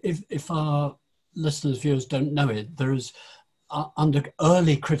 If our listeners, viewers don't know it, there is, under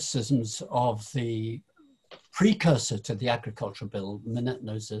early criticisms of the precursor to the Agriculture Bill, Minette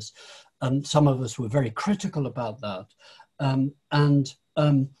knows this, some of us were very critical about that.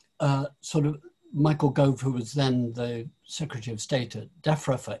 sort of Michael Gove, who was then the Secretary of State at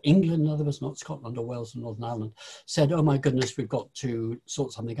DEFRA for England, in other words, not Scotland or Wales and Northern Ireland, said, oh my goodness, we've got to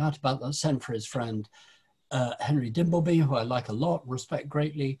sort something out about that. Sent for his friend Henry Dimbleby, who I like a lot, respect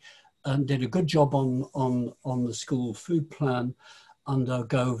greatly, and did a good job on the school food plan under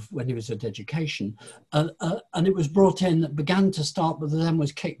Gove when he was at education. And it was brought in, it began to start, but then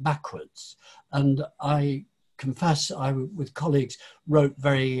was kicked backwards. And I confess, I, with colleagues, wrote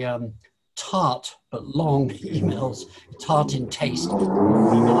very tart but long emails, tart in taste,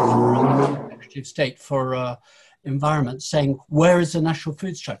 Secretary of State for Environment, saying, where is the National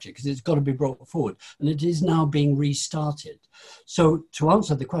Food Strategy? Because it's got to be brought forward. And it is now being restarted. So to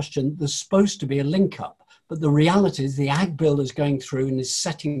answer the question, there's supposed to be a link up. But the reality is the Ag Bill is going through and is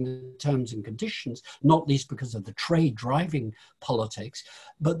setting the terms and conditions, not least because of the trade driving politics.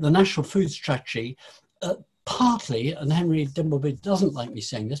 But the National Food Strategy, partly, and Henry Dimbleby doesn't like me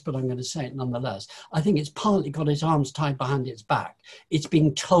saying this, but I'm going to say it nonetheless, I think it's partly got its arms tied behind its back. It's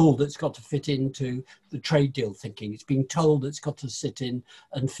being told it's got to fit into the trade deal thinking. It's being told it's got to sit in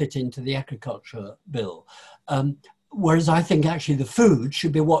and fit into the agriculture bill. Whereas I think actually the food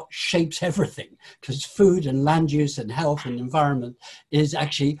should be what shapes everything, because food and land use and health and environment is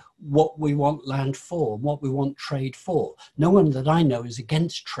actually what we want land for, what we want trade for. No one that I know is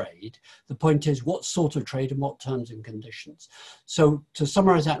against trade. The point is what sort of trade and what terms and conditions. So to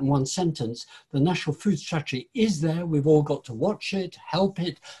summarize that in one sentence, the National Food Strategy is there. We've all got to watch it, help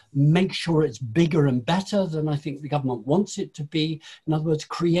it, make sure it's bigger and better than I think the government wants it to be. In other words,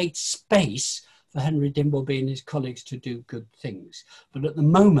 create space for Henry Dimbleby and his colleagues to do good things. But at the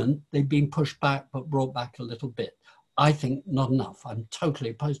moment, they've been pushed back, but brought back a little bit. I think not enough. I'm totally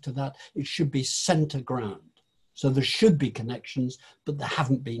opposed to that. It should be centre ground. So there should be connections, but there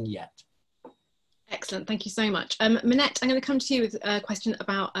haven't been yet. Excellent, thank you so much. Minette, I'm going to come to you with a question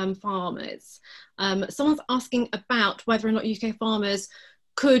about farmers. Someone's asking about whether or not UK farmers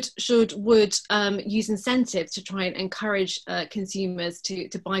could, should, would use incentives to try and encourage consumers to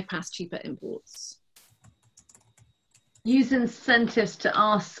bypass cheaper imports. Use incentives to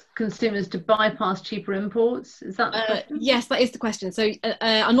ask consumers to bypass cheaper imports? Is that the question? Yes, that is the question. So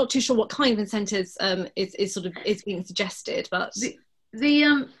I'm not too sure what kind of incentives is being suggested, but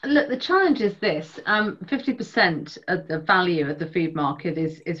look, the challenge is this: 50% of the value of the food market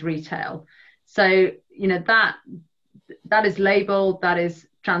is retail. So that is labelled, that is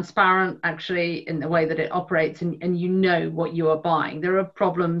transparent actually in the way that it operates, and you know what you are buying. There are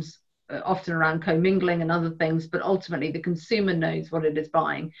problems often around commingling and other things, but ultimately the consumer knows what it is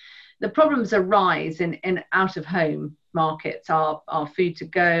buying. The problems arise in out-of-home markets, our food to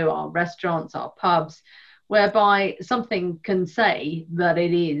go, our restaurants, our pubs, whereby something can say that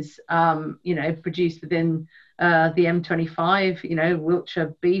it is produced within the M25,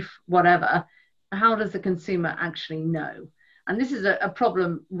 Wiltshire beef, whatever. How does the consumer actually know? And this is a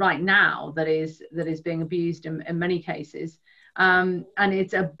problem right now that is being abused in many cases. And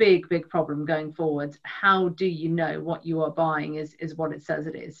it's a big problem going forward. How do you know what you are buying is what it says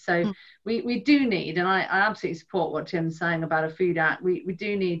it is? So we do need, and I absolutely support what Tim's saying about a Food Act, we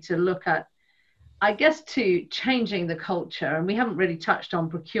do need to look at, I guess, to changing the culture. And we haven't really touched on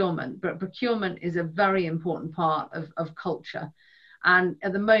procurement, but procurement is a very important part of culture. And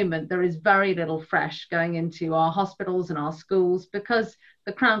at the moment, there is very little fresh going into our hospitals and our schools because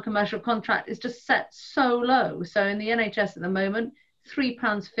the Crown commercial contract is just set so low. So in the NHS at the moment,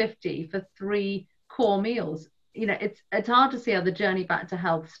 £3.50 for 3 core meals. It's hard to see how the journey back to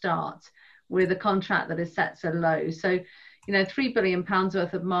health starts with a contract that is set so low. So, £3 billion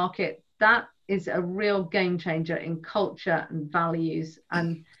worth of market, that is a real game changer in culture and values.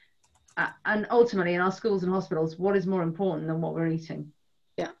 And ultimately in our schools and hospitals, what is more important than what we're eating?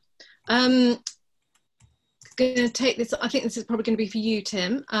 Yeah. Going to take this, I think this is probably going to be for you,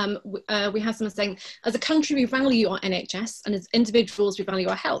 Tim. We have someone saying, as a country we value our NHS, and as individuals we value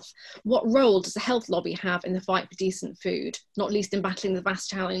our health. What role does the health lobby have in the fight for decent food, not least in battling the vast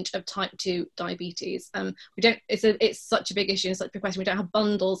challenge of type 2 diabetes? It's such a big issue and such a big question. We don't have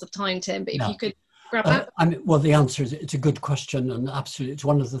bundles of time, Tim, but if you could grab that. Well, the answer is it's a good question, and absolutely, it's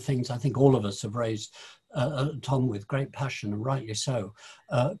one of the things I think all of us have raised, Tom, with great passion, and rightly so.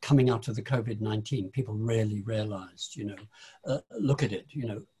 Coming out of the COVID-19, people really realised, look at it,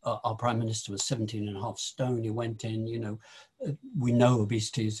 our Prime Minister was 17.5 stone, he went in, we know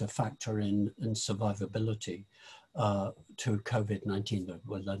obesity is a factor in survivability to COVID-19,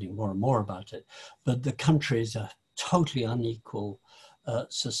 we're learning more and more about it, but the country is a totally unequal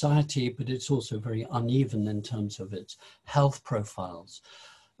society, but it's also very uneven in terms of its health profiles.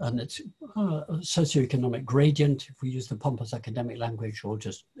 and its socioeconomic gradient, if we use the pompous academic language, or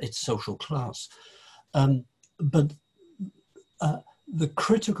just its social class. But the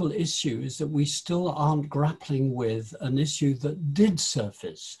critical issue is that we still aren't grappling with an issue that did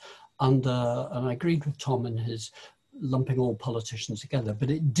surface under, and I agreed with Tom in his lumping all politicians together,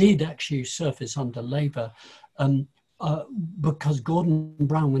 but it did actually surface under Labour, because Gordon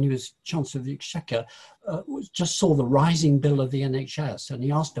Brown, when he was Chancellor of the Exchequer, just saw the rising bill of the NHS, and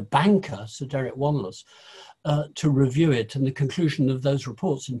he asked a banker, Sir Derek Wanless, to review it. And the conclusion of those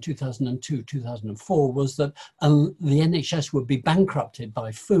reports in 2002, 2004 was that the NHS would be bankrupted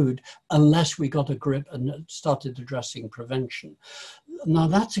by food unless we got a grip and started addressing prevention. Now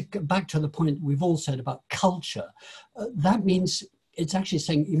that's back to the point we've all said about culture. That means it's actually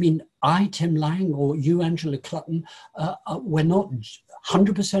saying, you mean I, Tim Lang, or you, Angela Clutton, we're not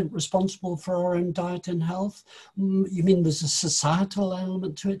 100% responsible for our own diet and health? You mean there's a societal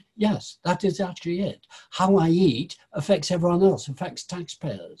element to it? Yes, that is actually it. How I eat affects everyone else, affects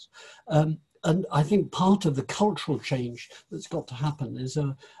taxpayers. And I think part of the cultural change that's got to happen is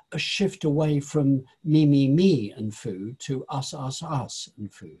a shift away from me and food to us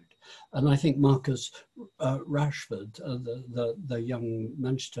and food. And I think Marcus Rashford, the young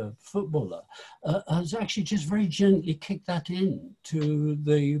Manchester footballer, has actually just very gently kicked that in to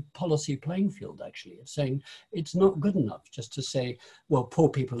the policy playing field, actually, of saying it's not good enough just to say, well, poor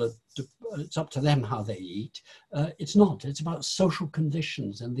people, it's up to them how they eat. It's not. It's about social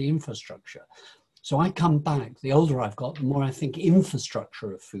conditions and the infrastructure. So I come back, the older I've got, the more I think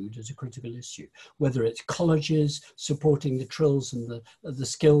infrastructure of food is a critical issue, whether it's colleges supporting the trills and the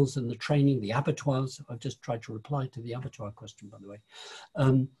skills and the training, the abattoirs. I've just tried to reply to the abattoir question, by the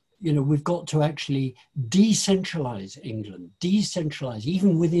way. You know, we've got to actually decentralize England, decentralize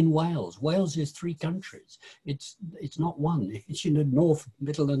even within Wales. Wales is 3 countries. It's not one. It's, you know, North,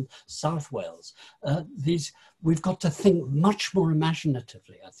 Middle and South Wales. We've got to think much more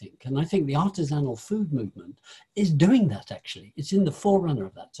imaginatively, I think. And I think the artisanal food movement is doing that, actually. It's in the forerunner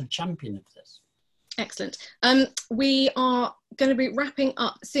of that. It's a champion of this. Excellent. We are going to be wrapping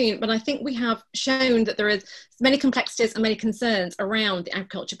up soon, but I think we have shown that there is many complexities and many concerns around the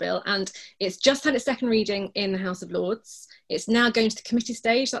agriculture bill, and it's just had its second reading in the House of Lords. It's now going to the committee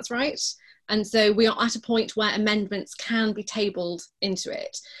stage, that's right. And so we are at a point where amendments can be tabled into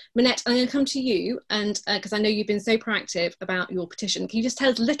it. Minette, I'm going to come to you, and because I know you've been so proactive about your petition. Can you just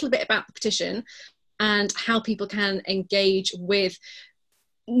tell us a little bit about the petition and how people can engage with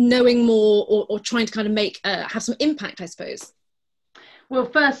knowing more or trying to kind of make have some impact, I suppose? Well,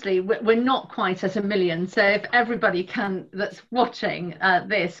 firstly, we're not quite at 1 million. So if everybody that's watching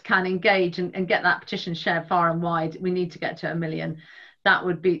this can engage and get that petition shared far and wide, we need to get to 1 million. That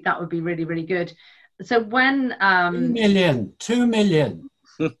would be really, really good. So when 2 million.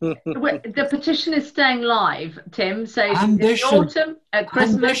 The petition is staying live, Tim. So ambition, in the autumn, at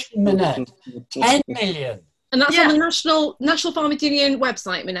Christmas, Minette, 10 million. And that's on the National Farmers Union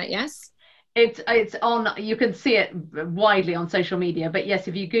website, Minette, yes? It's on, you can see it widely on social media, but yes,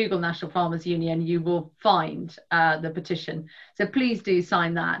 if you Google National Farmers Union, you will find the petition. So please do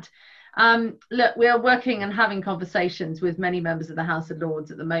sign that. Look, we are working and having conversations with many members of the House of Lords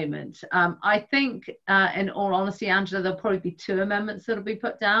at the moment. I think, in all honesty, Angela, there'll probably be 2 amendments that will be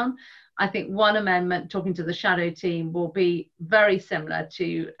put down. I think one amendment, talking to the shadow team, will be very similar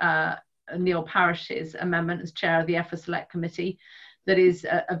to Neil Parish's amendment as chair of the EFA Select Committee. That is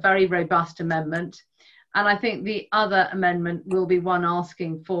a very robust amendment. And I think the other amendment will be one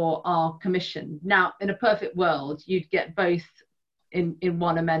asking for our commission. Now, in a perfect world, you'd get both in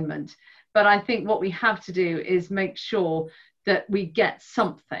one amendment. But I think what we have to do is make sure that we get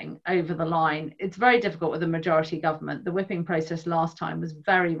something over the line. It's very difficult with a majority government. The whipping process last time was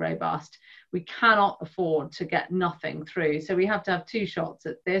very robust. We cannot afford to get nothing through. So we have to have 2 shots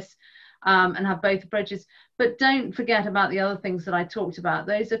at this. And have both approaches. But don't forget about the other things that I talked about.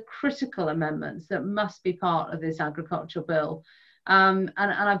 Those are critical amendments that must be part of this agricultural bill. And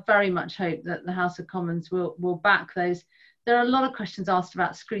I very much hope that the House of Commons will back those. There are a lot of questions asked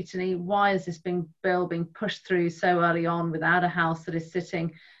about scrutiny. Why is this bill being pushed through so early on without a House that is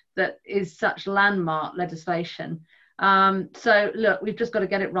sitting, that is such landmark legislation? So look, we've just got to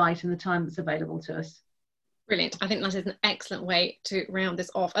get it right in the time that's available to us. Brilliant. I think that is an excellent way to round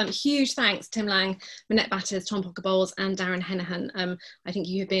this off. Huge thanks, Tim Lang, Minette Batters, Tom Pocker-Bowles and Darren Hennihan. I think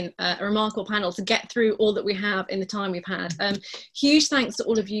you have been a remarkable panel to get through all that we have in the time we've had. Huge thanks to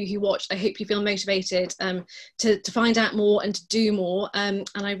all of you who watched. I hope you feel motivated to find out more and to do more. And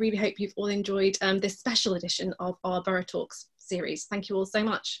I really hope you've all enjoyed this special edition of our Borough Talks series. Thank you all so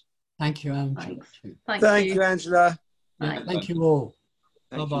much. Thank you, Angela. Thank you, Angela. Yeah, thank you all.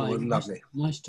 Thank Bye-bye. you. Lovely. Nice